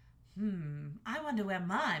 I wonder where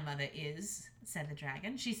my mother is," said the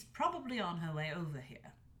dragon. "She's probably on her way over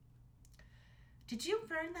here." "Did you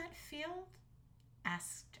burn that field?"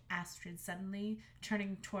 asked Astrid suddenly,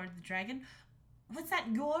 turning toward the dragon. "Was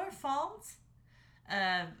that your fault?"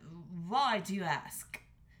 Why do you ask?"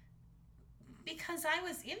 "Because I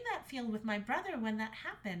was in that field with my brother when that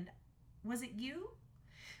happened. Was it you?"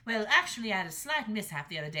 "Well, actually, I had a slight mishap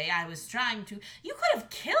the other day. I was trying to—" "You could have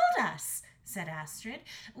killed us," said Astrid.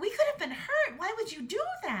 "We could have been hurt. Why would you do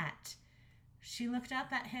that?" She looked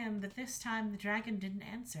up at him, but this time the dragon didn't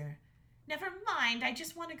answer. "Never mind, I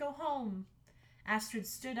just want to go home." Astrid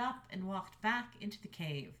stood up and walked back into the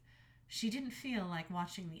cave. She didn't feel like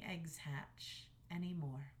watching the eggs hatch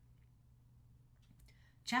anymore.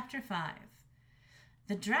 Chapter 5.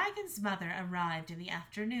 The dragon's mother arrived in the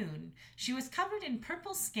afternoon. She was covered in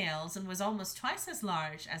purple scales and was almost twice as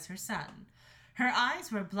large as her son. Her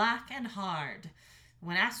eyes were black and hard.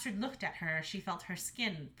 When Astrid looked at her, she felt her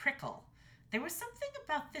skin prickle. There was something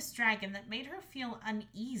about this dragon that made her feel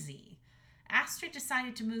uneasy. Astrid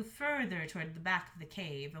decided to move further toward the back of the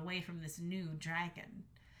cave, away from this new dragon.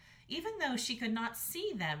 Even though she could not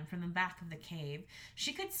see them from the back of the cave,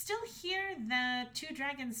 she could still hear the 2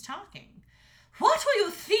 dragons talking. "What were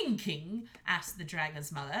you thinking?" asked the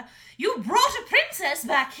dragon's mother. "You brought a princess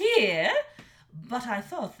back here?" "But I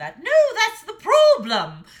thought that—" "No, that's the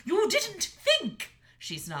problem. You didn't think,"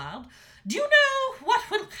 she snarled. "Do you know what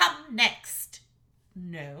will come next?"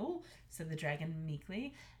 "No," said the dragon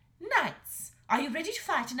meekly. "Knights. Are you ready to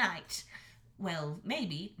fight tonight?" "Well,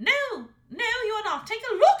 maybe." "No, you are not. Take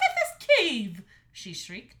a look at this cave," she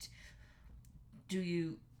shrieked.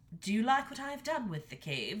 Do you like what I have done with the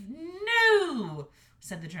cave? No,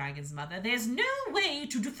 said the dragon's mother. There's no way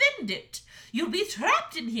to defend it. You'll be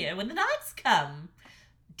trapped in here when the nights come.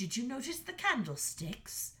 Did you notice the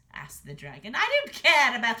candlesticks? Asked the dragon. I don't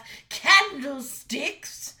care about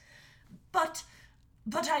candlesticks. But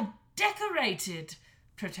I decorated,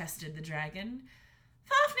 protested the dragon.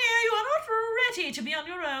 Fafnir, you are not ready to be on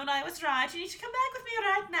your own. I was right. You need to come back with me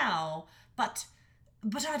right now. But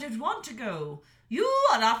I don't want to go. You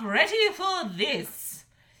are not ready for this.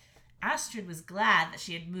 Astrid was glad that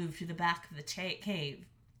she had moved to the back of the cave.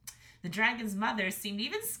 The dragon's mother seemed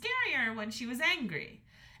even scarier when she was angry.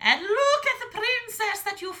 And look at the princess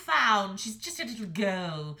that you found. She's just a little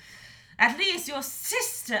girl. At least your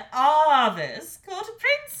sister Arvis called a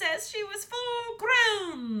princess. She was full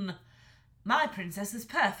grown. My princess is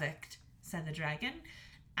perfect, said the dragon.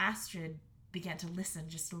 Astrid began to listen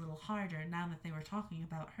just a little harder now that they were talking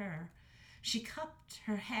about her. She cupped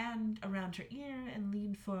her hand around her ear and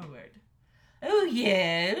leaned forward. Oh,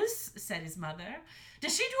 yes, said his mother.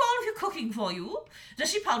 Does she do all of your cooking for you?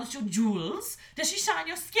 Does she polish your jewels? Does she shine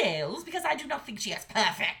your scales? Because I do not think she is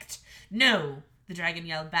perfect. No, the dragon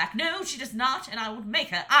yelled back. No, she does not, and I won't make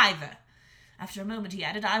her either. After a moment he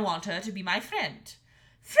added, I want her to be my friend.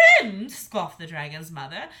 Friend, scoffed the dragon's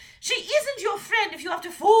mother. She isn't your friend if you have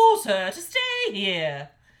to force her to stay here.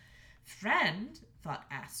 Friend, thought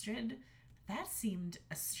Astrid. That seemed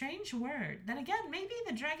a strange word. Then again, maybe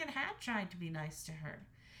the dragon had tried to be nice to her.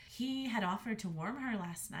 He had offered to warm her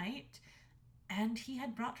last night, and he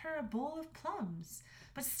had brought her a bowl of plums.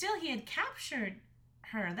 But still he had captured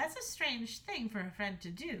her. That's a strange thing for a friend to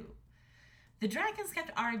do. The dragons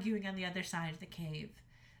kept arguing on the other side of the cave.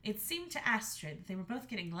 It seemed to Astrid they were both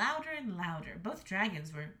getting louder and louder. Both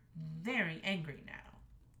dragons were very angry now.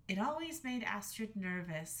 It always made Astrid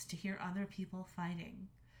nervous to hear other people fighting.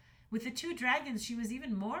 With the two dragons, she was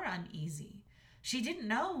even more uneasy. She didn't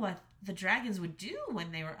know what the dragons would do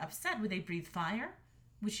when they were upset. Would they breathe fire?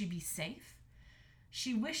 Would she be safe?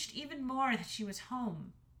 She wished even more that she was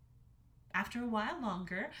home. After a while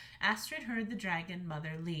longer, Astrid heard the dragon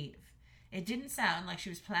mother leave. It didn't sound like she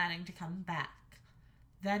was planning to come back.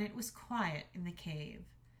 Then it was quiet in the cave.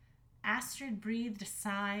 Astrid breathed a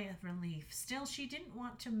sigh of relief. Still, she didn't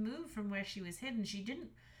want to move from where she was hidden. She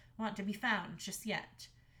didn't want to be found just yet.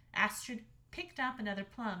 Astrid picked up another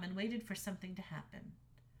plum and waited for something to happen.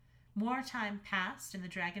 More time passed, and the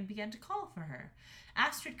dragon began to call for her.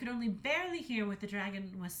 Astrid could only barely hear what the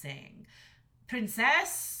dragon was saying.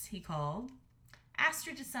 Princess, he called.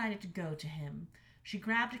 Astrid decided to go to him. She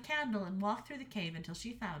grabbed a candle and walked through the cave until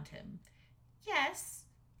she found him. Yes,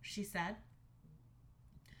 she said.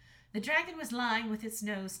 The dragon was lying with its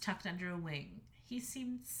nose tucked under a wing. He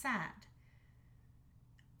seemed sad.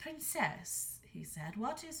 Princess, he said,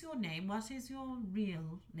 what is your name? What is your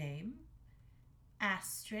real name?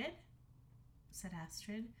 Astrid, said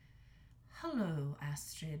Astrid. Hello,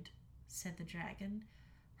 Astrid, said the dragon.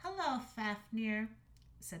 Hello, Fafnir,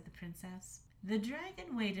 said the princess. The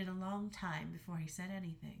dragon waited a long time before he said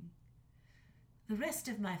anything. The rest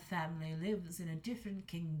of my family lives in a different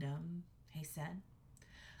kingdom, he said.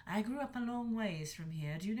 I grew up a long ways from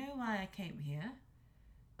here. Do you know why I came here?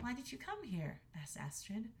 Why did you come here? Asked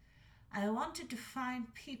Astrid. I wanted to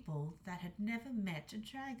find people that had never met a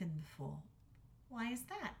dragon before. Why is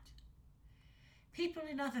that? People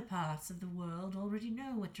in other parts of the world already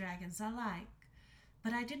know what dragons are like,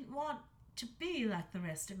 but I didn't want to be like the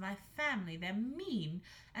rest of my family. They're mean,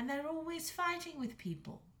 and they're always fighting with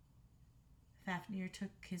people. Fafnir took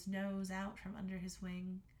his nose out from under his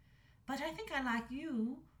wing. But I think I like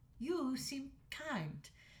you. You seem kind,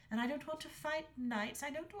 and I don't want to fight knights. I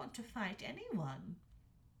don't want to fight anyone.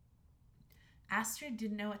 Astrid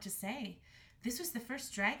didn't know what to say. This was the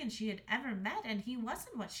first dragon she had ever met, and he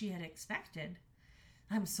wasn't what she had expected.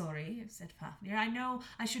 I'm sorry, said Fafnir. I know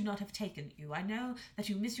I should not have taken you. I know that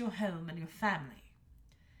you miss your home and your family.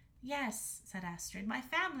 Yes, said Astrid. My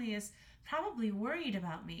family is probably worried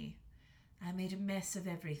about me. I made a mess of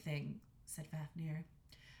everything, said Fafnir.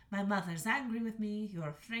 My mother's angry with me. You're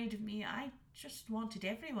afraid of me. I just wanted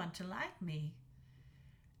everyone to like me.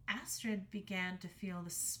 Astrid began to feel the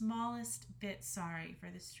smallest bit sorry for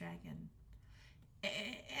this dragon.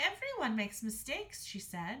 Everyone makes mistakes, she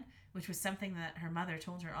said, which was something that her mother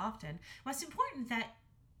told her often. What's important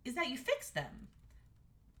is that you fix them.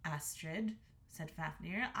 Astrid, said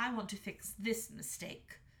Fafnir, I want to fix this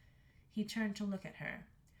mistake. He turned to look at her.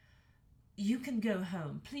 You can go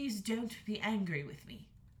home. Please don't be angry with me.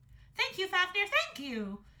 Thank you, Fafnir, thank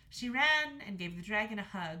you. She ran and gave the dragon a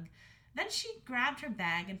hug. Then she grabbed her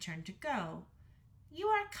bag and turned to go. You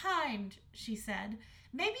are kind, she said,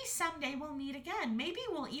 Maybe someday we'll meet again. Maybe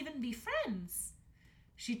we'll even be friends.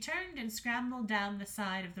 She turned and scrambled down the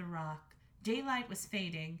side of the rock. Daylight was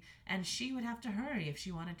fading, and she would have to hurry if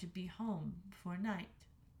she wanted to be home before night.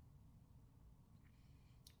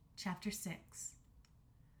 Chapter 6.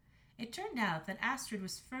 It turned out that Astrid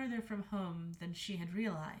was further from home than she had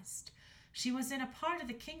realized. She was in a part of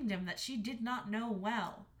the kingdom that she did not know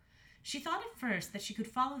well. She thought at first that she could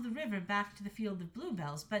follow the river back to the field of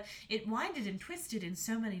bluebells, but it winded and twisted in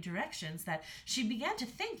so many directions that she began to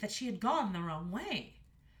think that she had gone the wrong way.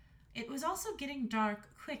 It was also getting dark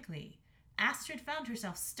quickly. Astrid found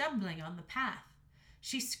herself stumbling on the path.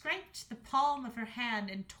 She scraped the palm of her hand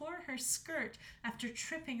and tore her skirt after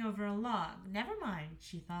tripping over a log. Never mind,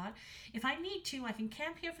 she thought. If I need to, I can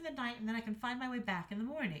camp here for the night and then I can find my way back in the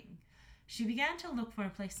morning. She began to look for a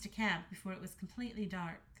place to camp before it was completely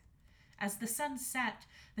dark. As the sun set,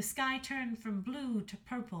 the sky turned from blue to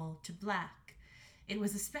purple to black. It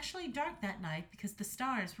was especially dark that night because the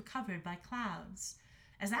stars were covered by clouds.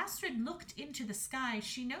 As Astrid looked into the sky,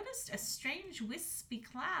 she noticed a strange wispy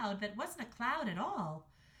cloud that wasn't a cloud at all.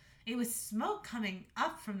 It was smoke coming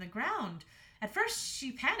up from the ground. At first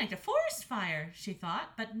she panicked. A forest fire, she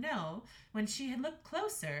thought, but no. When she had looked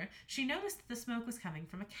closer, she noticed that the smoke was coming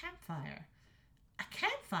from a campfire. A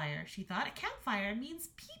campfire, she thought. A campfire means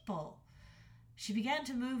people. She began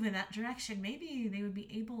to move in that direction. Maybe they would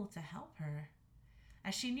be able to help her.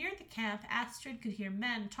 As she neared the camp, Astrid could hear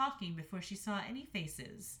men talking before she saw any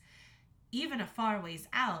faces. Even a far ways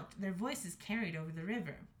out, their voices carried over the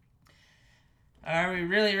river. "Are we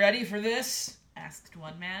really ready for this?" asked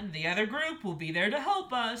one man. "The other group will be there to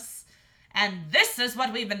help us." "And this is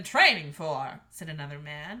what we've been training for," said another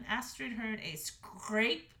man. Astrid heard a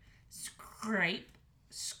scrape, scrape,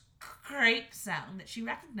 scrape sound that she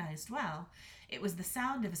recognized well. It was the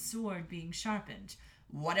sound of a sword being sharpened.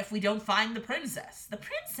 "What if we don't find the princess?" The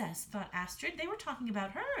princess, thought Astrid. They were talking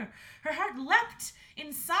about her. Her heart leapt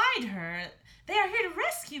inside her. They are here to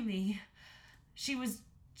rescue me. She was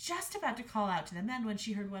just about to call out to the men when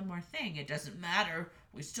she heard one more thing. "It doesn't matter.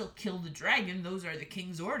 We still kill the dragon. Those are the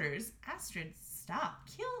king's orders." Astrid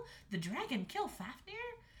stopped. Kill the dragon? Kill Fafnir?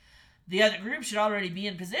 "The other group should already be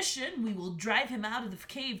in position. We will drive him out of the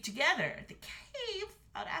cave together." The cave?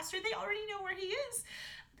 Thought Astrid. They already know where he is.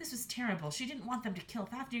 This was terrible. She didn't want them to kill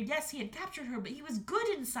Fafnir. Yes, he had captured her, but he was good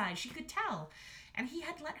inside. She could tell. And he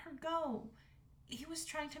had let her go. He was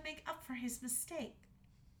trying to make up for his mistake.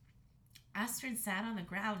 Astrid sat on the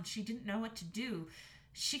ground. She didn't know what to do.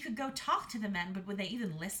 She could go talk to the men, but would they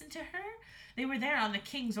even listen to her? They were there on the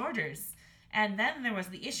king's orders. And then there was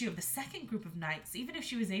the issue of the second group of knights. Even if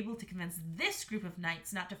she was able to convince this group of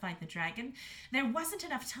knights not to fight the dragon, there wasn't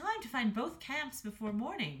enough time to find both camps before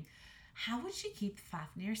morning. How would she keep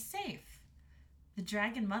Fafnir safe? The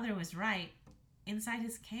dragon mother was right. Inside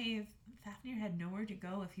his cave, Fafnir had nowhere to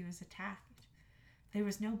go if he was attacked. There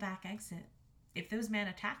was no back exit. If those men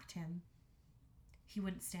attacked him, he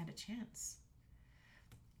wouldn't stand a chance.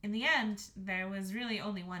 In the end, there was really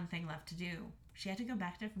only one thing left to do. She had to go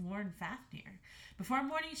back to warn Fafnir. Before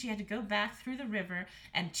morning, she had to go back through the river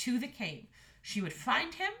and to the cave. She would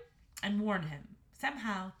find him and warn him.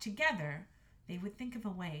 Somehow, together, they would think of a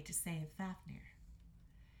way to save Fafnir.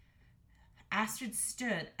 Astrid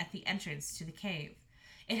stood at the entrance to the cave.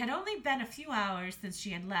 It had only been a few hours since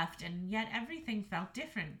she had left, and yet everything felt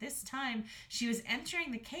different. This time, she was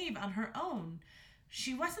entering the cave on her own.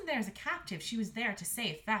 She wasn't there as a captive. She was there to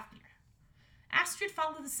save Fafnir. Astrid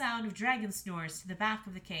followed the sound of dragon snores to the back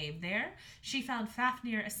of the cave. There, she found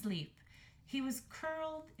Fafnir asleep. He was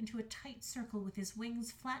curled into a tight circle with his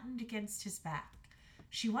wings flattened against his back.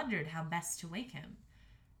 She wondered how best to wake him.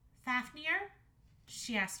 "Fafnir?"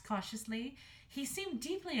 she asked cautiously. He seemed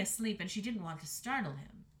deeply asleep, and she didn't want to startle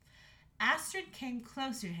him. Astrid came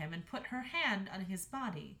closer to him and put her hand on his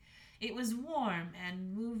body. It was warm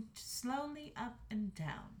and moved slowly up and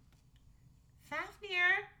down.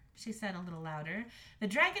 "Fafnir," she said a little louder. The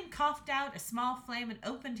dragon coughed out a small flame and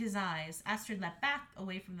opened his eyes. Astrid leapt back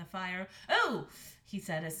away from the fire. "Oh," he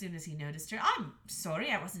said as soon as he noticed her. "I'm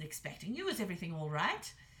sorry, I wasn't expecting you. Is everything all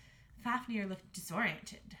right?" Fafnir looked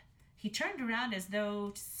disoriented. He turned around as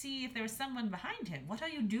though to see if there was someone behind him. "What are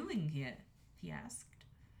you doing here?" he asked.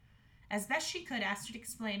 As best she could, Astrid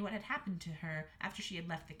explained what had happened to her after she had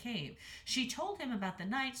left the cave. She told him about the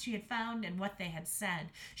knights she had found and what they had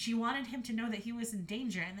said. She wanted him to know that he was in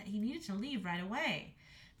danger and that he needed to leave right away.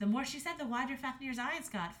 The more she said, the wider Fafnir's eyes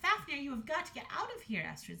got. "Fafnir, you have got to get out of here,"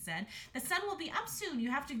 Astrid said. "The sun will be up soon.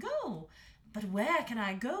 You have to go." "But where can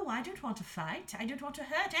I go? I don't want to fight. I don't want to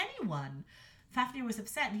hurt anyone." Fafnir was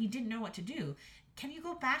upset and he didn't know what to do. "Can you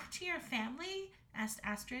go back to your family?" asked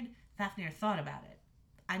Astrid. Fafnir thought about it.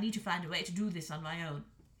 I need to find a way to do this on my own,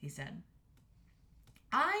 he said.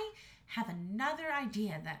 I have another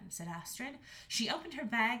idea then, said Astrid. She opened her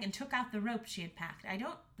bag and took out the rope she had packed. I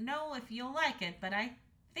don't know if you'll like it, but I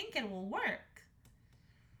think it will work.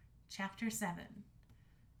 Chapter 7.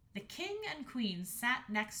 The king and queen sat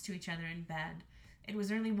next to each other in bed. It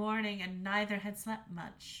was early morning and neither had slept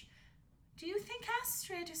much. Do you think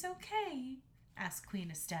Astrid is okay? Asked Queen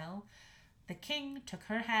Estelle. The king took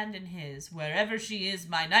her hand in his. Wherever she is,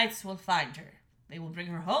 my knights will find her. They will bring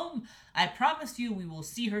her home. I promise you we will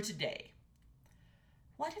see her today.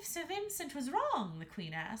 What if Sir Vincent was wrong? The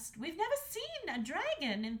queen asked. We've never seen a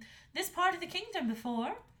dragon in this part of the kingdom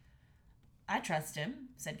before. I trust him,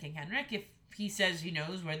 said King Henrik. If he says he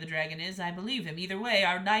knows where the dragon is, I believe him. Either way,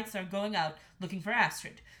 our knights are going out looking for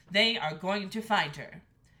Astrid. They are going to find her.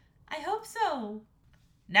 I hope so.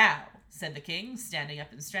 Now, said the king, standing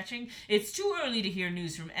up and stretching, it's too early to hear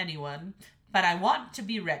news from anyone, but I want to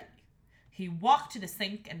be ready. He walked to the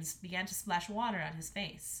sink and began to splash water on his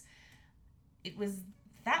face. It was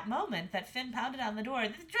that moment that Finn pounded on the door. The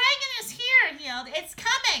dragon is here, he yelled. It's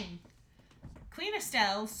coming! Queen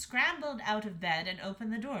Estelle scrambled out of bed and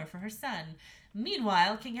opened the door for her son.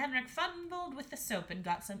 Meanwhile, King Henrik fumbled with the soap and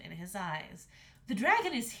got some in his eyes. The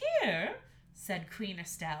dragon is here, said Queen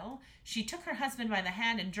Estelle. She took her husband by the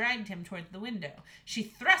hand and dragged him toward the window. She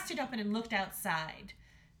thrust it open and looked outside.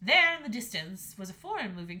 There in the distance was a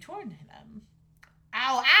form moving toward them.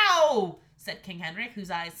 Ow, ow, said King Henrik, whose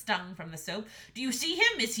eyes stung from the soap. Do you see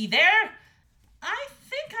him? Is he there? I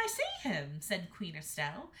think I see him, said Queen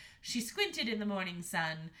Estelle. She squinted in the morning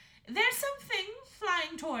sun. There's something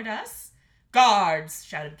flying toward us. Guards,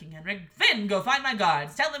 shouted King Henrik. Finn, go find my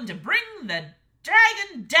guards. Tell them to bring the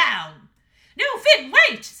dragon down. No, Finn,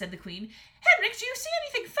 wait, said the queen. Henrik, do you see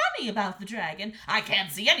anything funny about the dragon? I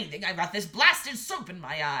can't see anything. I've got this blasted soap in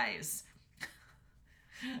my eyes,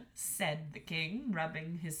 said the king,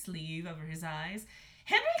 rubbing his sleeve over his eyes.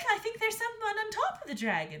 Henrik, I think there's someone on top of the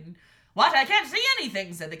dragon. What? I can't see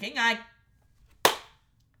anything, said the king. Henrik,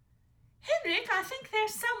 I think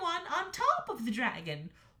there's someone on top of the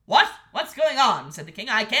dragon. What? What's going on? Said the king.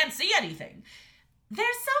 I can't see anything.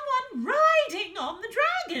 There's someone riding on the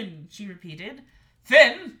dragon, she repeated.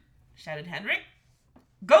 Finn, shouted Henrik,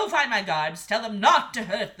 go find my guards. Tell them not to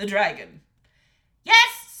hurt the dragon.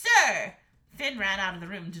 Yes, sir. Finn ran out of the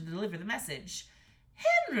room to deliver the message.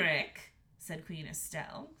 Henrik, said Queen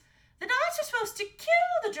Estelle, the knights are supposed to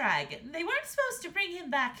kill the dragon. They weren't supposed to bring him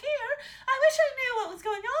back here. I wish I knew what was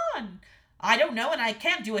going on. I don't know, and I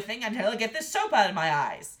can't do a thing until I get this soap out of my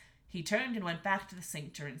eyes. He turned and went back to the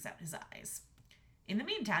sink to rinse out his eyes. In the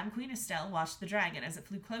meantime, Queen Estelle watched the dragon as it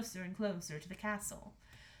flew closer and closer to the castle.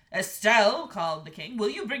 Estelle, called the king, will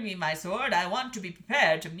you bring me my sword? I want to be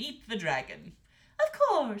prepared to meet the dragon. Of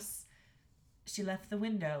course. She left the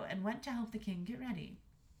window and went to help the king get ready.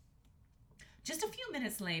 Just a few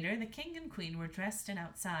minutes later, the king and queen were dressed and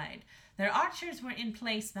outside. Their archers were in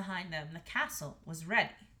place behind them. The castle was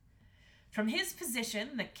ready. From his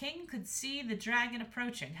position, the king could see the dragon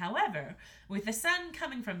approaching. However, with the sun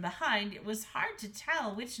coming from behind, it was hard to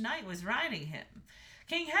tell which knight was riding him.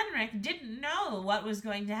 King Henrik didn't know what was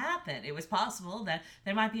going to happen. It was possible that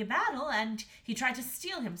there might be a battle, and he tried to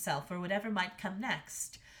steel himself for whatever might come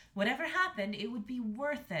next. Whatever happened, it would be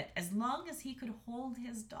worth it, as long as he could hold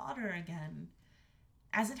his daughter again.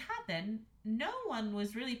 As it happened, no one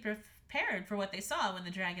was really prepared for what they saw when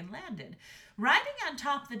the dragon landed. Riding on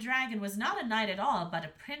top of the dragon was not a knight at all, but a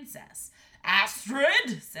princess.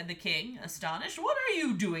 Astrid, said the king, astonished, what are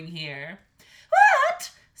you doing here?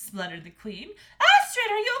 What? Spluttered the queen.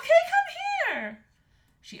 Astrid, are you okay? Come here.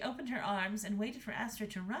 She opened her arms and waited for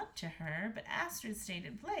Astrid to run to her, but Astrid stayed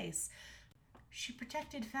in place. She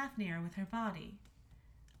protected Fafnir with her body.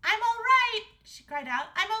 I'm all right, she cried out.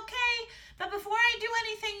 I'm okay, but before I do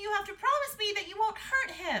anything, you have to promise me that you won't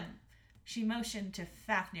hurt him. She motioned to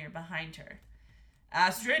Fafnir behind her.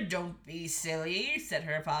 Astrid, don't be silly, said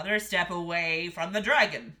her father. Step away from the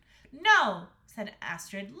dragon. No, said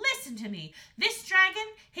Astrid. Listen to me. This dragon,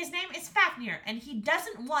 his name is Fafnir, and he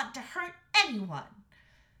doesn't want to hurt anyone.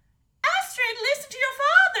 Astrid, listen to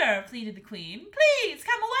your father, pleaded the queen. Please,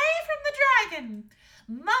 come away from the dragon.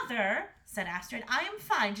 Mother, said Astrid, I am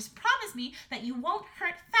fine. Just promise me that you won't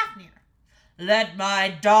hurt Fafnir. Let my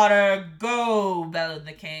daughter go, bellowed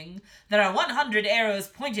the king. There are 100 arrows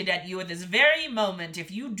pointed at you at this very moment.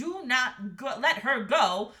 If you do not let her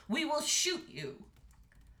go, we will shoot you.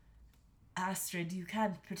 Astrid, you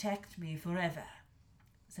can't protect me forever,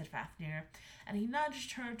 said Fafnir, and he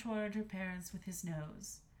nudged her toward her parents with his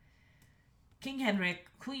nose. King Henrik,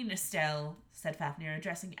 Queen Estelle, said Fafnir,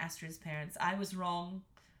 addressing Astrid's parents, I was wrong.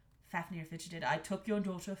 Fafnir fidgeted. I took your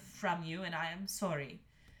daughter from you, and I am sorry.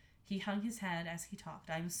 He hung his head as he talked.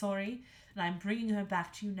 I am sorry, and I am bringing her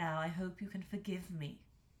back to you now. I hope you can forgive me.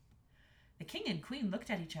 The king and queen looked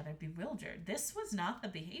at each other, bewildered. This was not the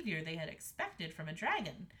behavior they had expected from a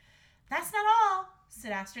dragon. That's not all,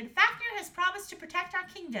 said Astrid. Fafnir has promised to protect our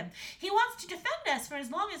kingdom. He wants to defend us for as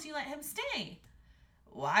long as you let him stay.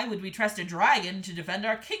 Why would we trust a dragon to defend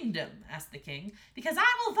our kingdom? Asked the king. Because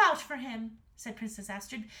I will vouch for him, said Princess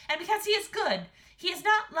Astrid, and because he is good. He is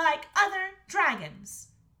not like other dragons.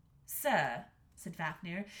 Sir, said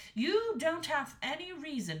Fafnir, you don't have any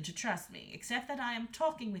reason to trust me, except that I am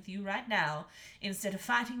talking with you right now, instead of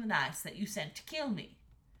fighting the knights that you sent to kill me.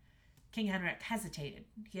 King Henrik hesitated.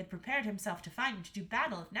 He had prepared himself to fight and to do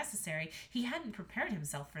battle if necessary. He hadn't prepared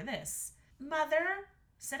himself for this. Mother,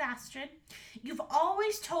 said Astrid, you've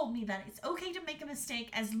always told me that it's okay to make a mistake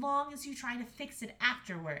as long as you try to fix it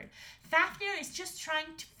afterward. Fafnir is just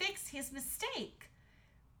trying to fix his mistake.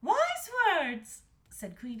 Wise words,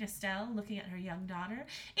 said Queen Estelle, looking at her young daughter.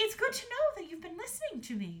 It's good to know that you've been listening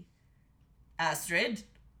to me. Astrid,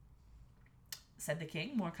 said the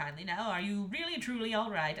king more kindly now, are you really truly all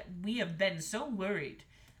right? We have been so worried.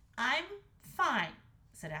 I'm fine,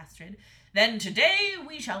 said Astrid. Then today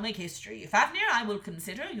we shall make history. Fafnir, I will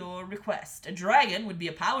consider your request. A dragon would be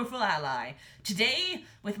a powerful ally. Today,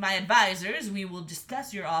 with my advisors, we will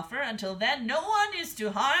discuss your offer. Until then, no one is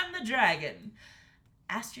to harm the dragon.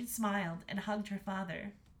 Astrid smiled and hugged her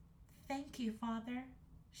father. Thank you, father,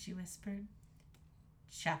 she whispered.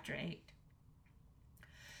 Chapter 8.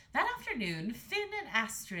 That afternoon, Finn and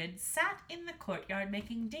Astrid sat in the courtyard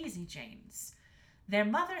making daisy chains. Their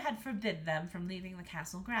mother had forbid them from leaving the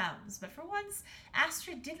castle grounds, but for once,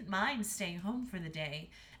 Astrid didn't mind staying home for the day.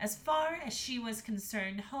 As far as she was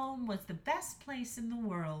concerned, home was the best place in the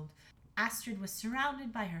world. Astrid was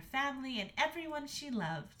surrounded by her family and everyone she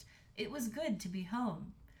loved. It was good to be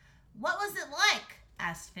home. What was it like?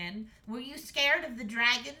 Asked Finn. Were you scared of the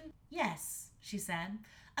dragon? Yes, she said.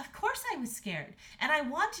 Of course I was scared, and I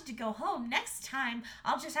wanted to go home. Next time,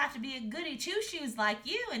 I'll just have to be a goody two-shoes like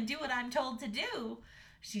you and do what I'm told to do.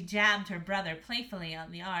 She jabbed her brother playfully on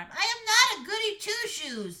the arm. I am not a goody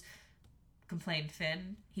two-shoes, complained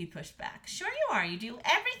Finn. He pushed back. Sure you are. You do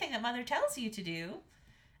everything that Mother tells you to do,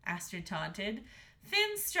 Astrid taunted.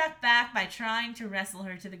 Finn struck back by trying to wrestle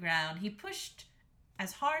her to the ground. He pushed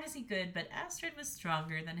as hard as he could, but Astrid was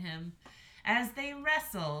stronger than him. As they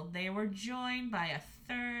wrestled, they were joined by a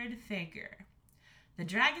third figure. The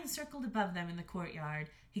dragon circled above them in the courtyard.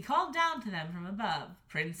 He called down to them from above.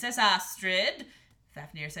 Princess Astrid,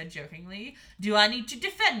 Fafnir said jokingly, do I need to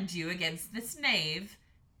defend you against this knave?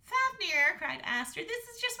 Fafnir, cried Astrid,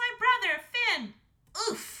 this is just my brother, Finn.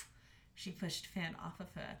 Oof! She pushed Finn off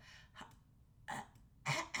of her.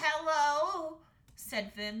 Hello,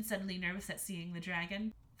 said Finn, suddenly nervous at seeing the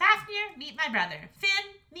dragon. Fafnir, meet my brother.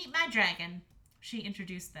 Finn, meet my dragon. She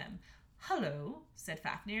introduced them. Hello, said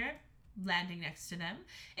Fafnir, landing next to them.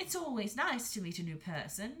 It's always nice to meet a new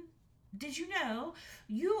person. Did you know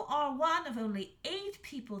you are one of only 8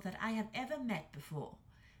 people that I have ever met before?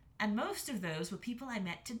 And most of those were people I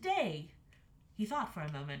met today. He thought for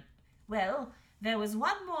a moment. Well, there was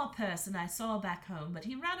one more person I saw back home, but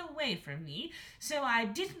he ran away from me, so I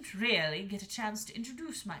didn't really get a chance to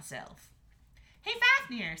introduce myself. Hey,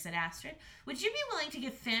 Fafnir, said Astrid, would you be willing to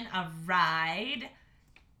give Finn a ride?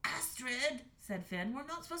 Astrid, said Finn, we're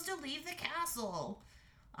not supposed to leave the castle.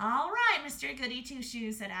 All right, Mr. Goody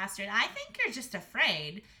Two-Shoes, said Astrid. I think you're just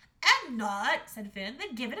afraid. I'm not, said Finn.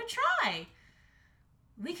 Then give it a try.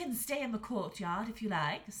 We can stay in the courtyard if you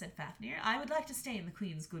like, said Fafnir. I would like to stay in the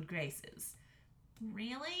Queen's good graces.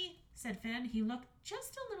 Really? Said Finn. He looked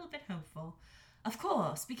just a little bit hopeful. Of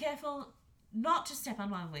course. Be careful not to step on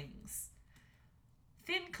my wings.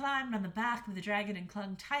 Finn climbed on the back of the dragon and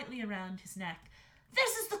clung tightly around his neck.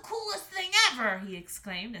 This is the coolest thing ever, he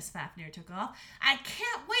exclaimed as Fafnir took off. I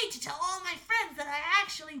can't wait to tell all my friends that I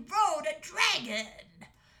actually rode a dragon.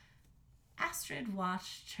 Astrid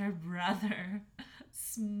watched her brother,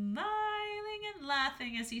 smiling and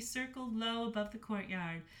laughing as he circled low above the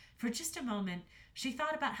courtyard. For just a moment, she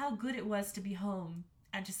thought about how good it was to be home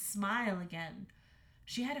and to smile again.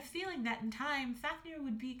 She had a feeling that in time, Fafnir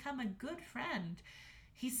would become a good friend.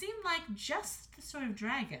 He seemed like just the sort of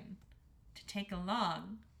dragon to take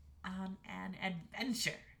along on an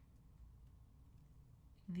adventure.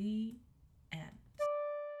 The